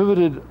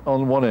pivoted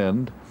on one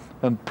end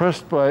and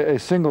pressed by a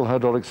single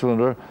hydraulic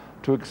cylinder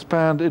to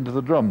expand into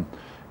the drum.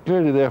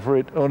 Clearly, therefore,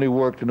 it only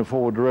worked in a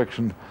forward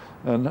direction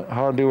and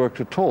hardly worked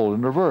at all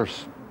in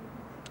reverse.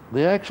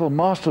 The actual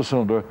master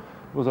cylinder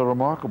was a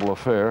remarkable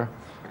affair.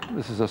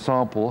 This is a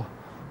sample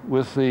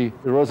with the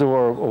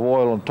reservoir of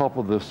oil on top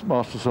of this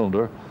master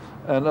cylinder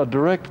and a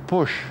direct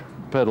push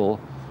pedal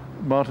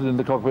mounted in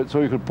the cockpit so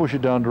you could push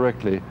it down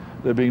directly,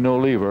 there being no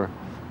lever.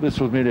 This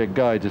was merely a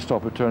guide to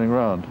stop it turning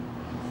around.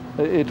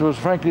 It was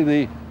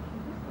frankly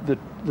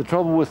the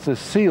trouble with the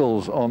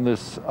seals on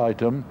this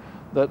item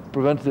that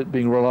prevented it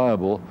being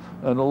reliable,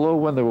 and although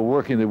when they were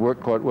working they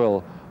worked quite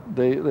well,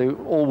 they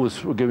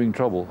always were giving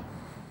trouble.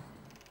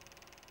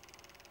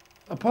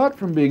 Apart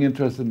from being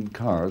interested in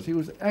cars, he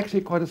was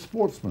actually quite a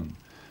sportsman.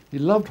 He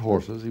loved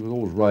horses, he was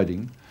always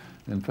riding.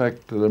 In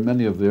fact, there are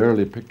many of the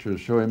early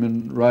pictures show him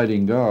in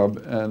riding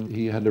garb, and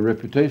he had a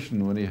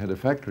reputation when he had a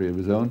factory of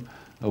his own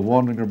of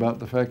wandering about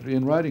the factory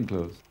in riding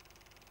clothes.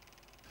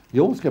 He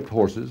always kept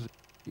horses.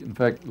 In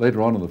fact,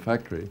 later on in the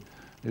factory,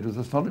 it was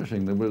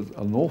astonishing. There was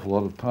an awful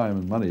lot of time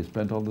and money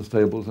spent on the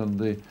stables and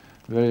the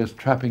various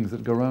trappings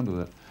that go around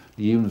with it.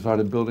 He even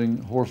started building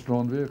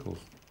horse-drawn vehicles.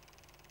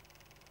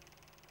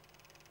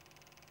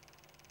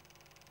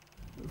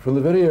 From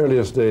the very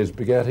earliest days,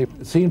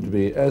 Bugatti seemed to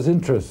be as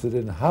interested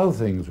in how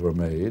things were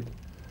made,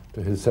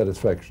 to his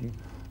satisfaction,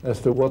 as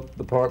to what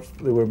the parts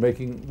they were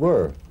making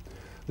were.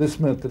 This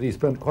meant that he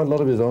spent quite a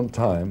lot of his own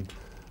time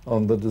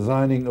on the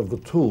designing of the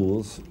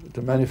tools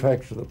to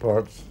manufacture the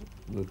parts,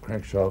 the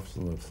crankshafts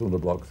and the cylinder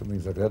blocks and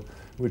things like that,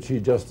 which he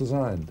just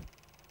designed.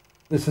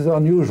 This is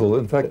unusual.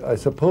 In fact, I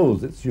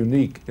suppose it's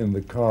unique in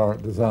the car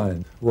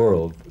design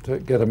world to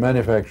get a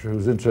manufacturer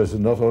who's interested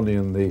not only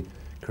in the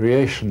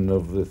creation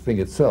of the thing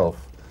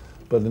itself,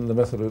 but in the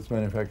method of its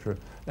manufacture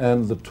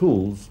and the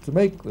tools to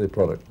make the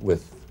product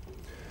with.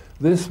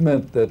 This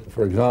meant that,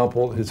 for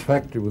example, his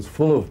factory was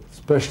full of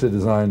specially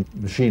designed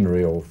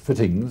machinery or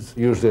fittings,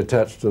 usually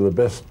attached to the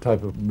best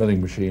type of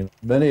milling machine,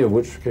 many of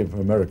which came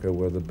from America,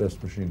 where the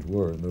best machines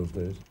were in those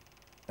days.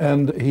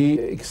 And he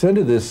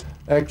extended this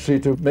actually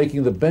to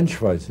making the bench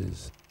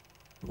vices.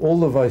 All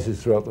the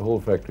vices throughout the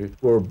whole factory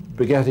were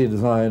Bugatti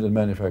designed and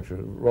manufactured.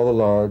 Rather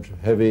large,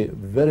 heavy,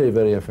 very,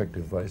 very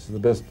effective vices. The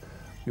best,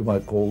 you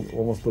might call,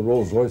 almost the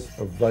Rolls-Royce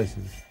of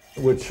vices,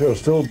 which are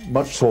still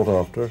much sought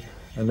after,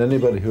 and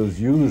anybody who's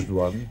used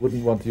one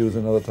wouldn't want to use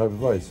another type of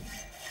vice.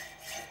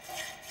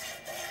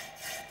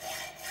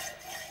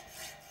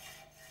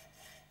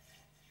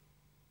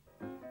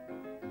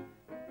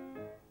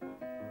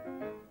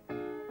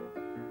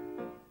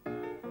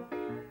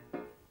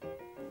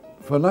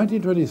 For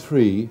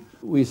 1923,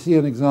 we see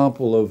an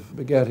example of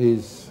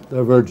Bugatti's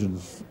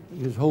divergence.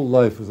 His whole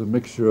life was a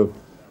mixture of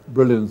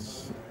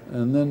brilliance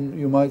and then,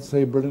 you might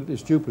say, brilliantly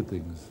stupid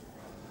things.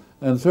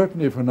 And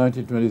certainly for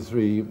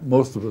 1923,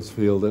 most of us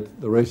feel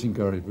that the racing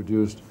car he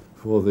produced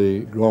for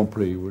the Grand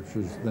Prix, which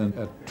was then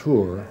at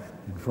Tours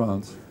in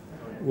France,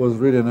 was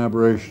really an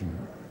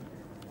aberration.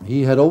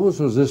 He had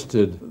always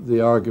resisted the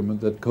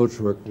argument that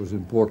coachwork was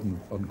important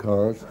on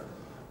cars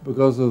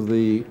because of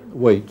the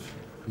weight.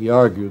 He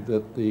argued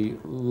that the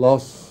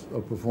loss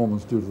of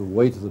performance due to the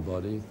weight of the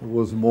body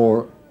was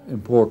more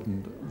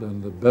important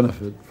than the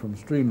benefit from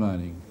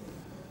streamlining.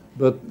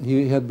 But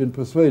he had been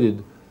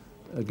persuaded,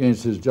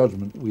 against his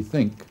judgment, we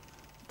think,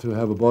 to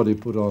have a body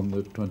put on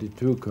the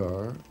 22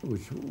 car,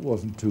 which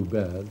wasn't too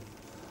bad.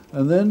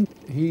 And then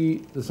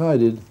he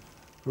decided,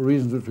 for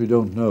reasons which we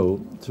don't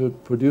know, to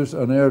produce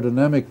an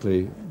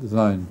aerodynamically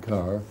designed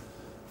car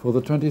for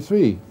the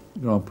 23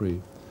 Grand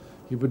Prix.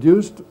 He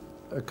produced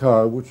a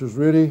car which was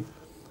really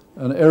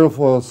an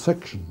aerofoil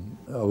section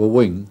of a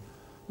wing,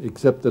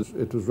 except that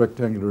it was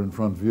rectangular in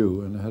front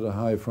view and had a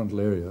high frontal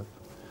area.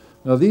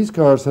 Now these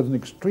cars had an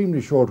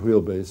extremely short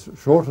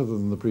wheelbase, shorter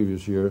than the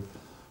previous year,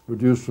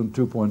 reduced from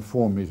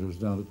 2.4 meters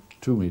down to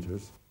 2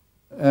 meters.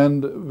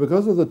 And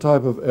because of the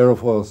type of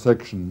aerofoil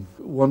section,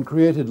 one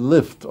created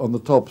lift on the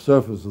top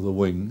surface of the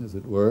wing, as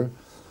it were,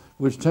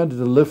 which tended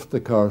to lift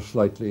the car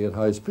slightly at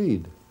high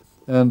speed.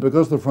 And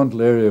because the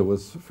frontal area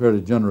was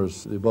fairly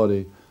generous, the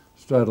body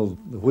straddled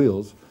the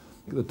wheels,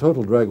 the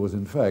total drag was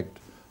in fact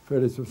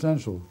fairly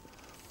substantial.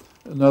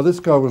 Now this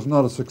car was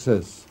not a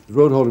success.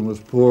 Road holding was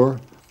poor.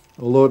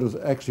 Although it was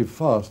actually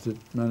fast, it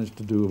managed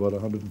to do about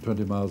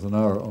 120 miles an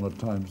hour on a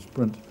timed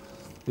sprint.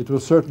 It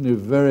was certainly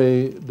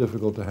very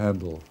difficult to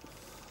handle,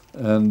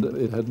 and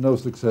it had no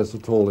success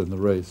at all in the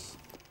race.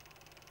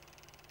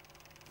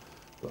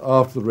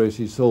 After the race,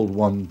 he sold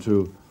one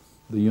to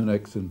the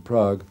Unex in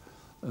Prague,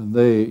 and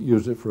they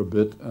used it for a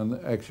bit and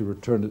actually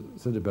returned it,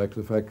 sent it back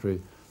to the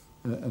factory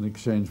in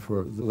exchange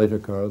for the later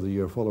car the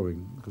year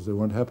following, because they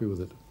weren't happy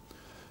with it.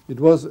 It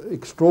was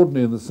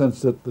extraordinary in the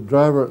sense that the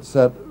driver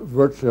sat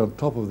virtually on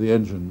top of the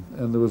engine,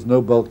 and there was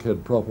no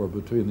bulkhead proper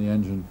between the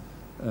engine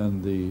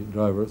and the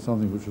driver,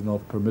 something which is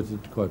not permitted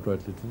quite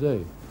rightly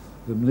today.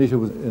 The monitor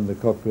was in the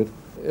cockpit.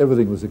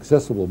 Everything was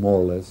accessible, more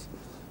or less,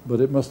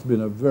 but it must have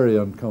been a very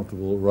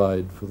uncomfortable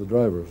ride for the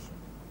drivers.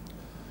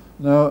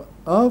 Now,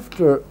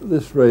 after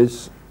this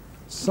race,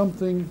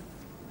 something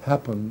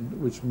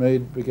happened which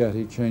made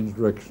Bugatti change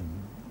direction.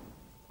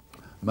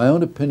 My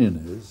own opinion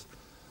is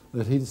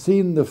that he'd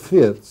seen the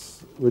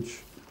Fiats, which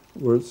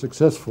were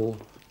successful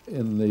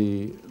in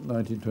the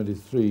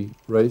 1923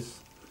 race,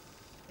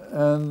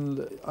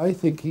 and I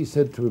think he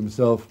said to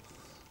himself,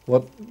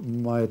 what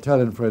my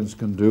Italian friends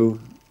can do,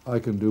 I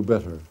can do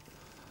better.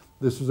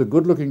 This was a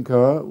good-looking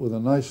car with a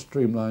nice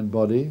streamlined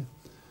body.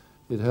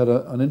 It had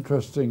an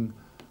interesting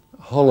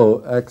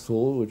hollow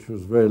axle, which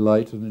was very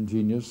light and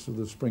ingenious, with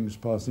the springs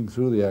passing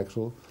through the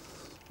axle,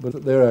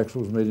 but their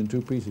axle was made in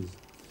two pieces.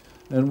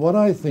 And what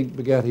I think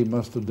Bugatti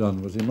must have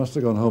done was he must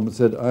have gone home and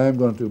said, I am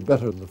going to do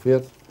better than the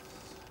Fiat.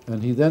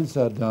 And he then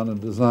sat down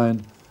and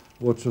designed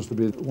what's just to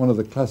be one of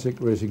the classic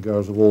racing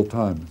cars of all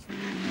time.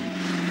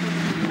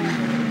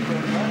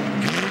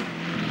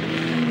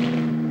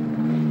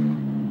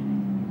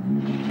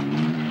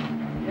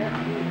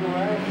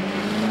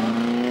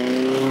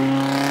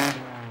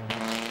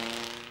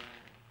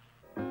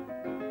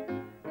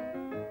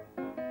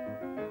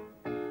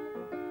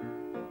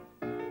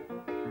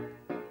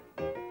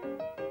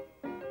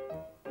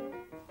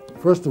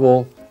 First of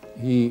all,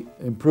 he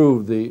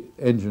improved the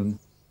engine.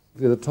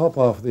 The top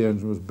half of the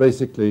engine was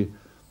basically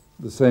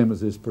the same as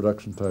his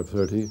production Type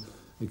 30,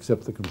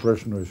 except the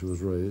compression ratio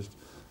was raised.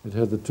 It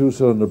had the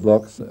two-cylinder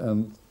blocks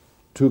and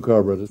two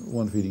carburetors,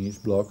 one feeding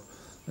each block,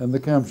 and the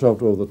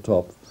camshaft over the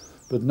top.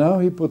 But now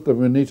he put the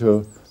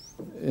Veneto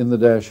in the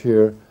dash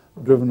here,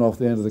 driven off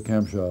the end of the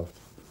camshaft.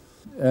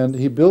 And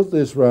he built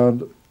this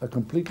round a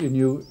completely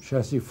new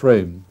chassis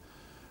frame,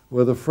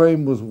 where the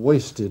frame was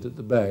wasted at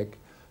the back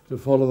to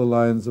follow the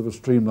lines of a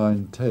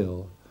streamlined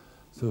tail,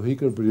 so he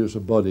could produce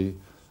a body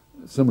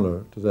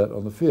similar to that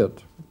on the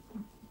Fiat.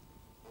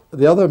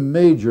 The other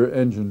major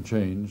engine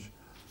change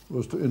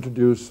was to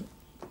introduce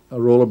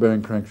a roller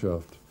bearing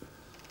crankshaft.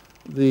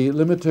 The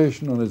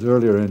limitation on his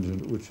earlier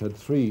engine, which had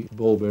 3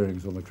 ball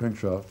bearings on the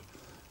crankshaft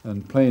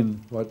and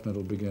plain white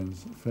metal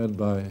beginnings fed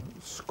by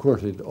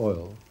squirted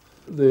oil,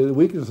 the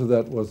weakness of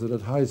that was that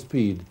at high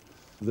speed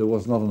there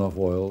was not enough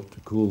oil to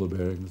cool the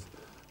bearings,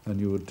 and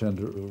you would tend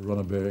to run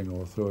a bearing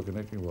or throw a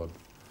connecting rod.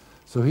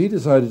 So he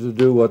decided to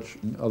do what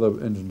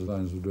other engine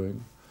designers were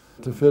doing,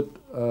 to fit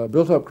a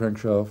built-up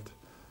crankshaft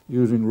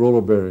using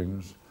roller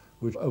bearings,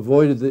 which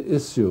avoided the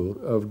issue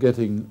of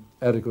getting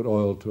adequate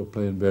oil to a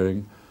plain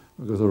bearing,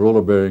 because a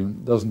roller bearing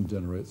doesn't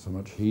generate so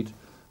much heat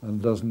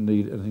and doesn't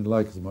need anything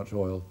like as much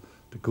oil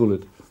to cool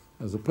it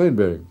as a plain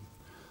bearing.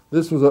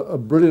 This was a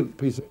brilliant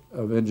piece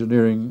of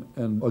engineering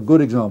and a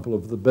good example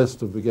of the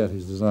best of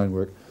Bugatti's design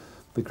work.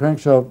 The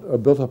crankshaft are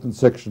built up in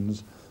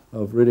sections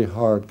of really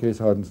hard,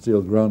 case-hardened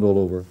steel ground all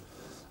over.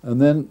 And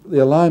then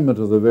the alignment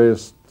of the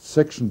various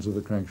sections of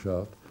the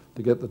crankshaft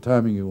to get the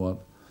timing you want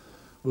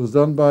was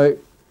done by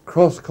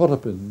cross cotter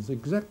pins,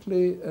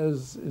 exactly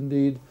as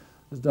indeed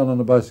is done on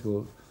a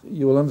bicycle.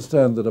 You will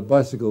understand that a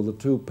bicycle, the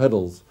 2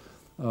 pedals,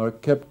 are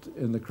kept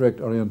in the correct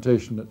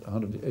orientation at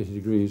 180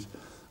 degrees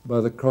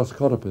by the cross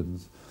cotter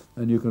pins,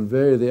 and you can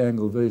vary the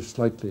angle very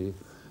slightly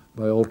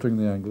by altering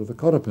the angle of the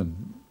cotter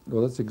pin.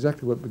 Well, that's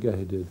exactly what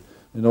Bugatti did.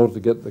 In order to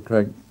get the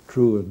crank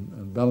true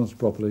and balanced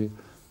properly,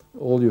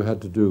 all you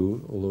had to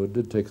do, although it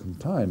did take some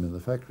time in the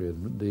factory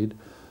indeed,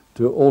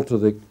 to alter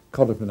the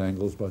cotter pin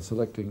angles by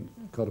selecting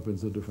cotter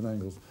pins at different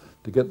angles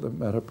to get the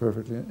matter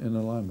perfectly in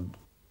alignment.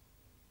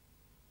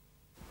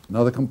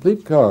 Now the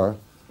complete car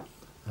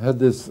had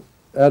this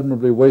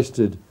admirably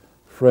wasted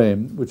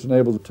frame which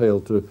enabled the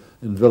tail to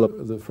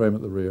envelop the frame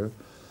at the rear.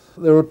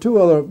 There were 2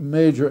 other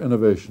major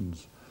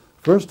innovations.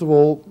 First of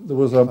all, there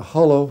was a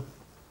hollow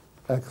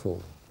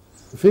axle.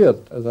 The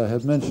Fiat, as I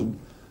had mentioned,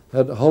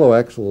 had hollow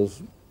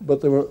axles,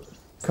 but they were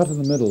cut in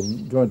the middle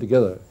and joined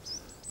together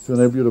to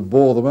enable you to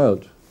bore them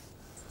out.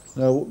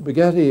 Now,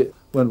 Bugatti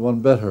went one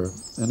better,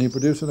 and he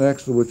produced an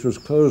axle which was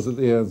closed at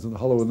the ends and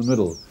hollow in the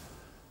middle,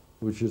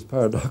 which is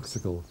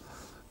paradoxical.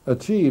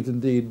 Achieved,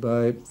 indeed,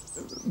 by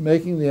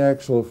making the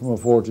axle from a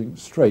forging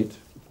straight,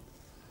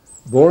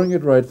 boring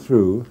it right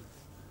through,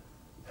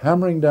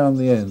 hammering down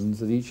the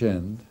ends at each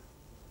end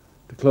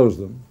to close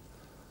them,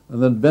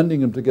 and then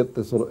bending them to get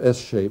this sort of S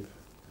shape,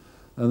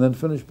 and then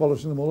finish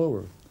polishing them all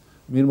over.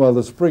 Meanwhile,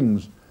 the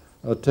springs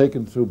are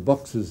taken through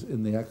boxes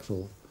in the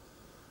axle,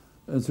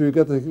 and so you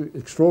get the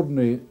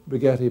extraordinary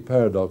Bugatti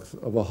paradox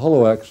of a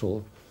hollow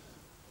axle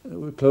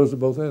closed at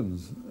both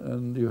ends,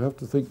 and you have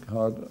to think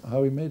hard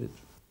how he made it.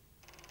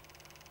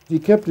 He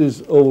kept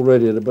his old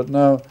radiator, but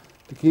now,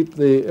 to keep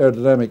the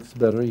aerodynamics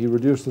better, he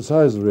reduced the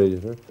size of the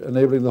radiator,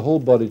 enabling the whole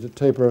body to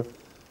taper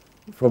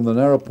from the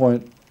narrow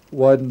point,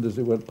 widened as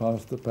it went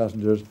past the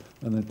passengers,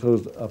 and then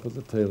closed up at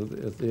the tail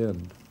at the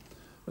end.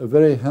 A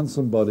very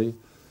handsome body.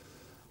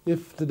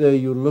 If today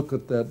you look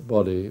at that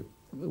body,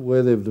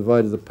 where they've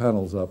divided the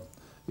panels up,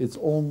 it's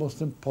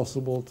almost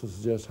impossible to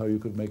suggest how you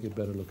could make it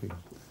better looking.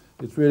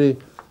 It's really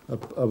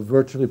a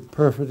virtually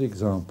perfect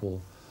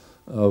example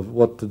of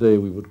what today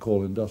we would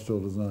call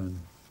industrial design.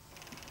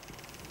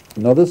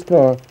 Now this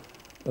car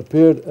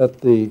appeared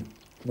at the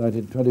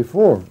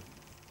 1924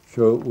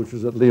 show, which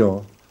was at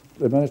Lyon.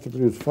 They managed to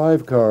produce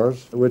 5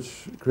 cars,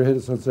 which created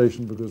a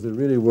sensation because they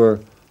really were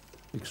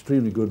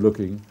extremely good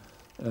looking,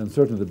 and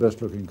certainly the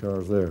best looking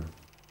cars there.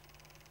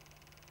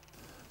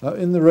 Now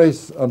in the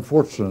race,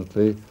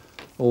 unfortunately,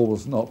 all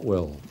was not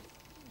well.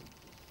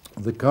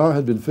 The car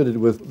had been fitted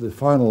with the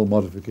final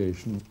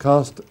modification,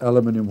 cast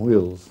aluminium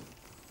wheels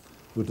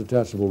with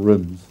detachable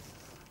rims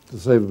to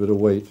save a bit of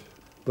weight.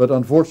 But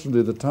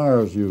unfortunately, the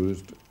tires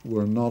used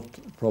were not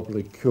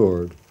properly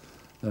cured,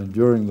 and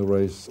during the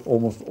race,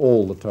 almost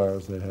all the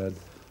tires they had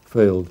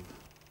failed.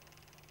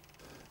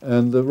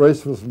 And the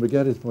race was, from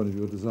Bugatti's point of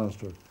view, a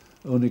disaster.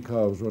 Only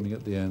car was running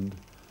at the end,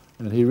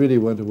 and he really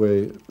went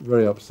away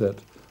very upset,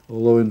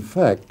 although in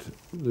fact,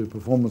 the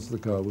performance of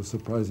the car was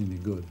surprisingly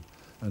good.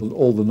 And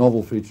all the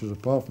novel features,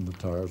 apart from the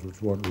tires,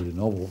 which weren't really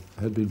novel,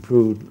 had been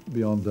proved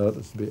beyond doubt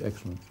as to be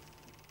excellent.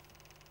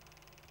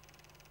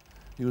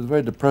 He was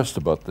very depressed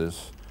about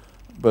this,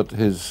 but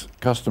his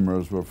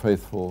customers were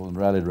faithful and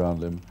rallied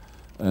around him,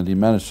 and he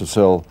managed to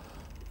sell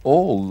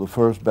all the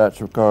first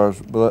batch of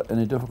cars without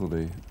any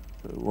difficulty.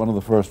 One of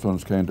the first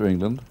ones came to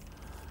England,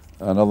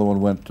 another one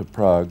went to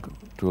Prague,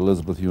 to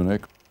Elizabeth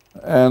Unick,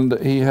 and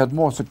he had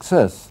more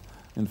success,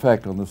 in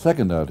fact, on the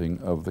second outing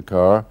of the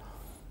car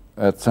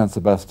at San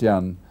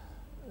Sebastian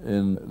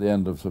in the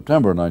end of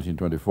September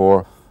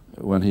 1924,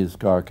 when his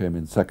car came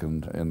in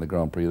second in the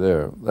Grand Prix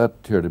there.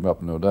 That cheered him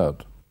up, no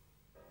doubt.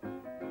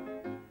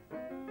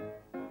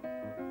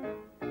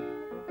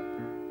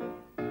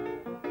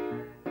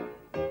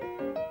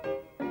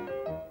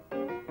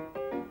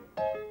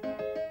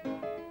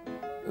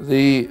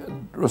 The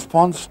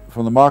response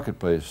from the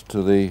marketplace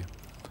to the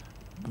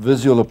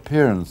visual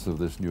appearance of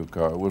this new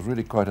car was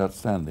really quite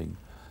outstanding.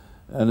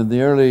 And in the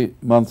early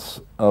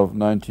months of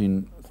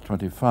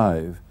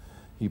 1925,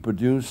 he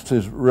produced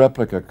his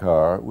replica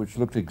car, which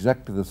looked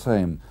exactly the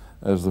same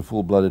as the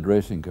full-blooded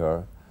racing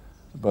car,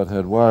 but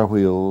had wire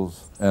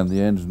wheels, and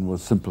the engine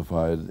was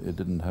simplified. It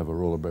didn't have a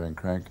roller bearing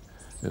crank.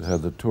 It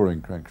had the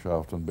touring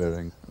crankshaft and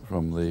bearing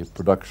from the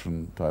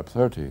production Type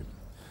 30.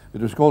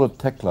 It was called a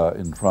Tekla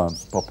in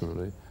France,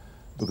 popularly,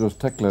 because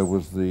Tekla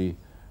was the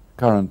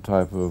current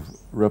type of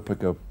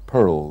replica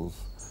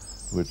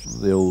pearls, which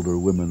the older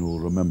women will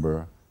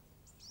remember.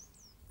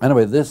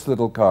 Anyway, this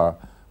little car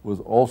was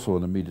also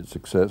an immediate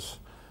success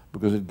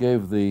because it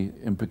gave the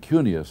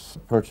impecunious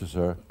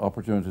purchaser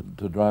opportunity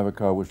to drive a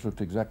car which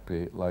looked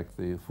exactly like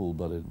the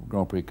full-blooded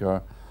Grand Prix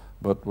car,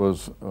 but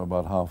was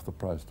about half the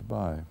price to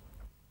buy.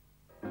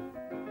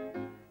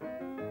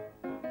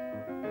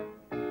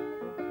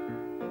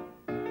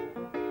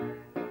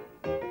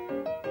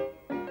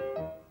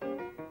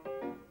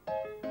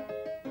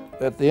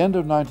 At the end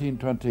of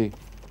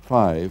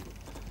 1925,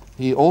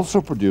 he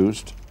also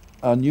produced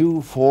a new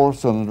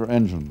four-cylinder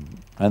engine,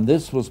 and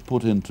this was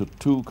put into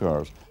two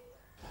cars.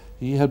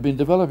 He had been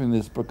developing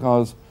this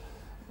because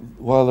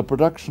while the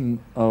production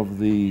of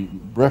the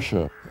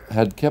Brescia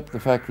had kept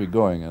the factory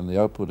going and the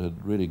output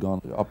had really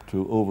gone up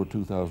to over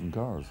 2,000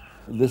 cars,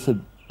 this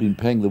had been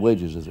paying the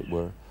wages, as it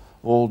were,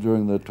 all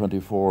during the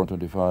 24,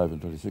 25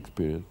 and 26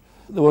 period.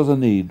 There was a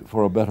need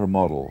for a better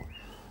model.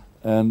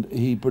 And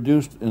he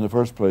produced, in the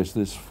first place,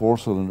 this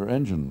four-cylinder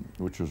engine,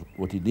 which was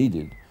what he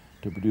needed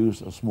to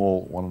produce a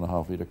small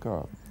 1.5-litre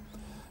car.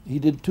 He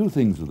did two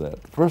things with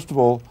that. First of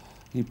all,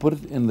 he put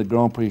it in the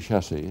Grand Prix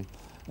chassis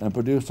and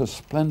produced a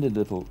splendid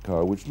little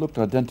car which looked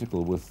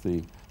identical with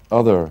the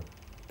other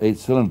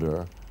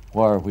 8-cylinder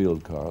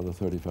wire-wheeled car, the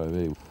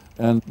 35A.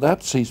 And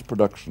that ceased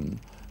production,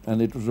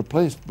 and it was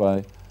replaced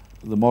by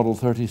the Model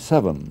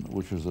 37,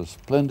 which was a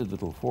splendid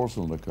little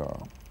four-cylinder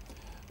car,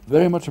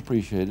 very much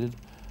appreciated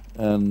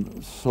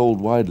and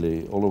sold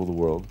widely all over the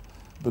world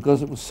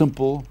because it was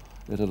simple.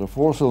 It had a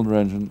four-cylinder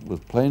engine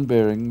with plain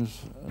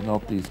bearings,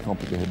 not these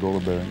complicated roller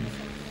bearings,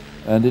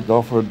 and it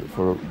offered,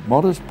 for a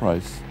modest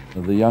price,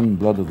 the young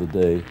blood of the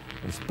day,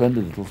 a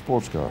splendid little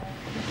sports car.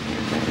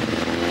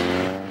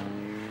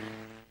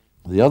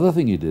 The other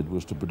thing he did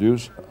was to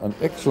produce an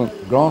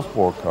excellent Grand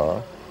Sport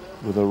car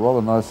with a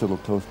rather nice little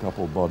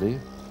close-coupled body,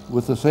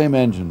 with the same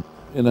engine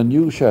in a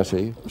new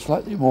chassis,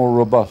 slightly more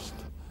robust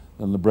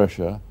than the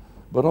Brescia,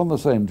 but on the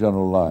same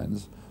general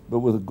lines, but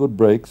with good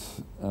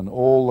brakes and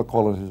all the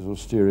qualities of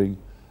steering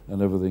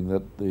and everything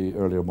that the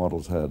earlier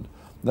models had.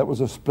 That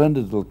was a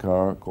splendid little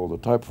car called the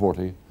Type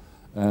 40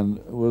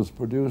 and was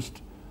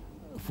produced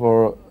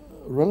for a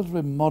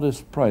relatively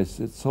modest price.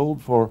 It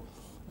sold for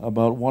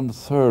about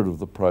 1/3 of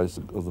the price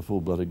of the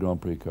full-blooded Grand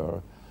Prix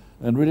car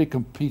and really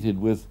competed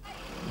with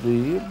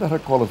the better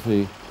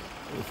quality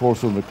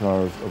four-cylinder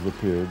cars of the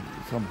period,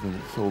 something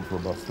that sold for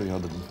about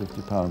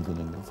 £350 in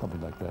England,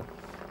 something like that,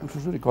 which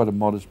was really quite a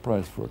modest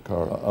price for a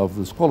car of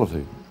this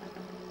quality.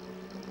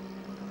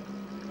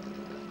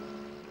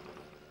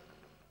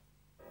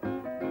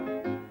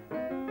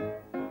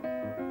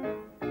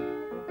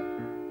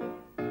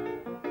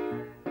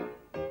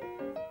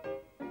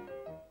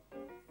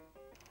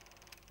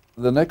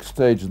 The next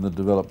stage in the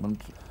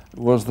development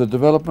was the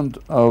development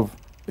of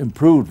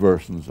improved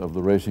versions of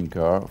the racing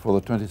car for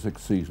the 26th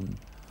season.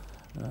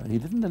 He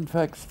didn't in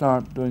fact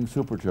start doing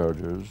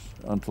superchargers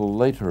until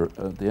later,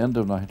 at the end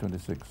of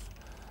 1926,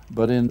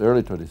 but in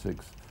early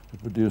 26 he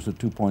produced a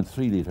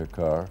 2.3-litre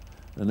car,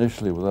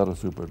 initially without a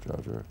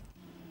supercharger.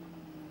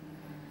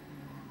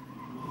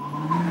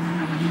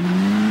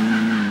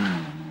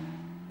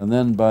 And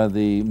then by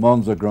the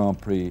Monza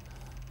Grand Prix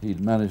he'd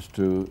managed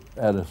to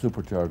add a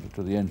supercharger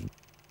to the engine.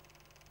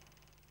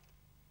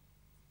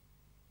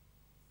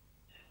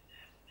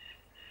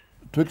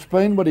 To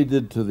explain what he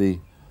did to the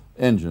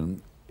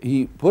engine,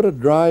 he put a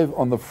drive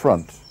on the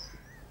front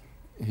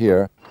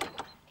here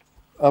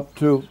up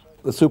to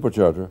the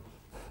supercharger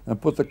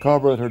and put the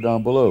carburetor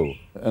down below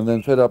and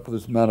then fed up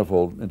this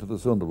manifold into the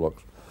cylinder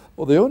blocks.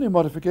 Well, the only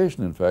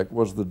modification, in fact,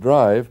 was the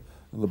drive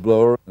and the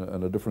blower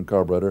and a different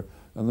carburetor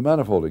and the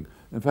manifolding.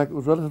 In fact, it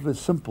was relatively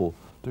simple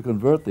to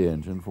convert the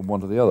engine from one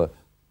to the other.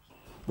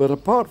 But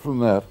apart from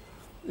that,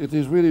 it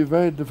is really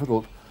very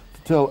difficult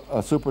to tell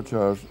a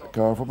supercharged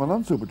car from an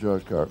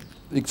unsupercharged car,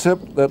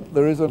 except that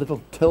there is a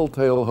little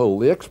telltale hole.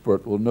 The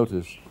expert will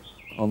notice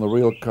on the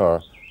real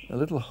car a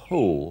little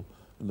hole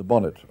in the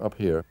bonnet up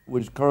here,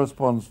 which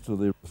corresponds to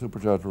the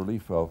supercharged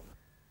relief valve.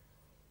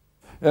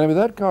 Anyway,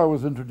 that car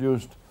was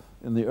introduced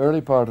in the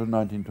early part of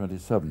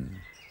 1927.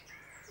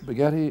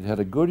 Bugatti had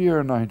a good year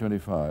in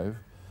 1925.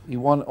 He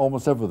won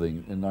almost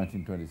everything in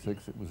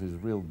 1926. It was his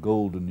real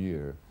golden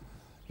year.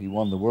 He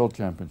won the World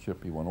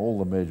Championship. He won all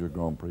the major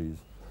Grand Prix.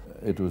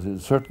 It was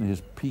certainly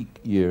his peak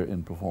year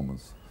in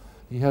performance.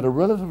 He had a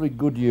relatively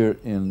good year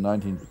in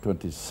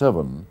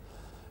 1927,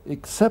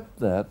 except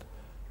that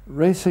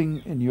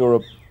racing in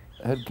Europe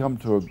had come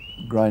to a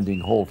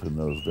grinding halt in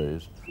those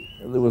days.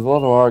 There was a lot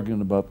of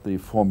argument about the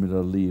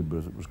Formula Libre,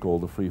 as it was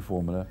called, the free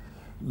formula.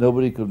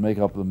 Nobody could make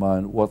up their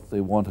mind what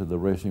they wanted the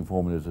racing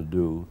formula to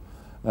do.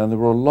 And there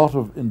were a lot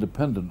of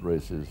independent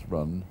races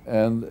run,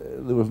 and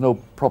there was no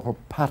proper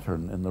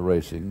pattern in the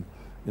racing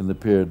in the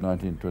period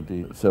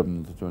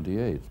 1927 to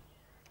 28.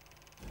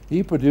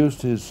 He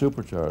produced his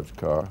supercharged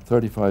car,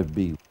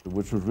 35B,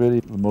 which was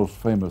really the most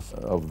famous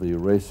of the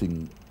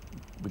racing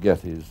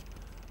Bugattis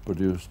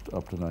produced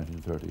up to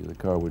 1930, the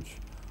car which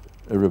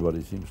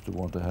everybody seems to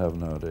want to have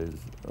nowadays.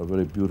 A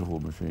very beautiful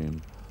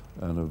machine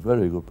and a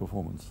very good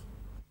performance.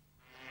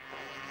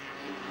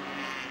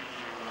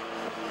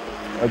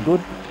 A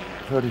good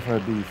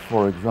 35B,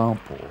 for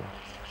example,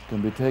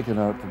 can be taken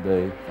out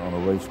today on a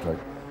racetrack,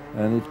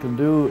 and it can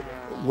do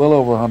well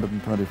over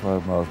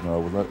 125 miles an hour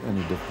without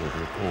any difficulty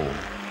at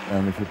all.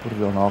 And if you put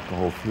it on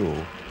alcohol fuel,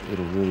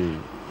 it'll really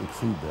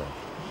exceed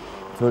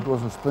that. So it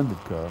was a splendid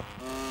car.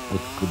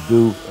 It could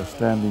do a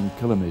standing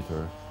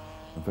kilometre.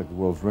 In fact, the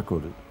world's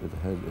record it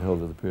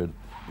held at the period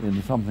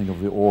in something of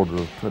the order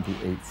of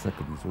 28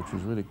 seconds, which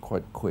is really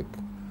quite quick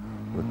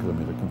for a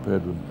kilometre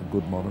compared with a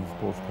good modern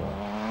sports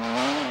car.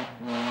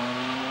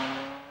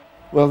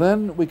 Well,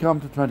 then we come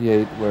to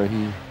 28, where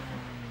he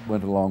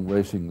went along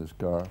racing this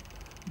car.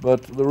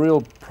 But the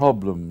real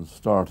problems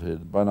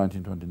started by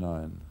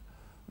 1929.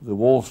 The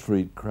Wall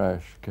Street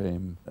crash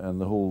came, and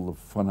the whole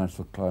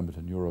financial climate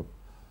in Europe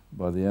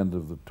by the end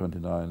of the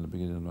 29, the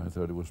beginning of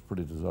 1930, was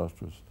pretty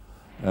disastrous.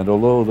 And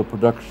although the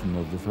production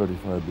of the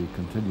 35B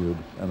continued,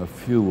 and a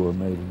few were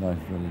made in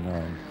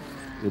 1929,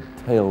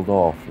 it tailed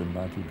off in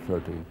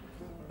 1930,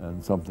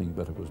 and something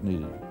better was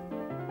needed.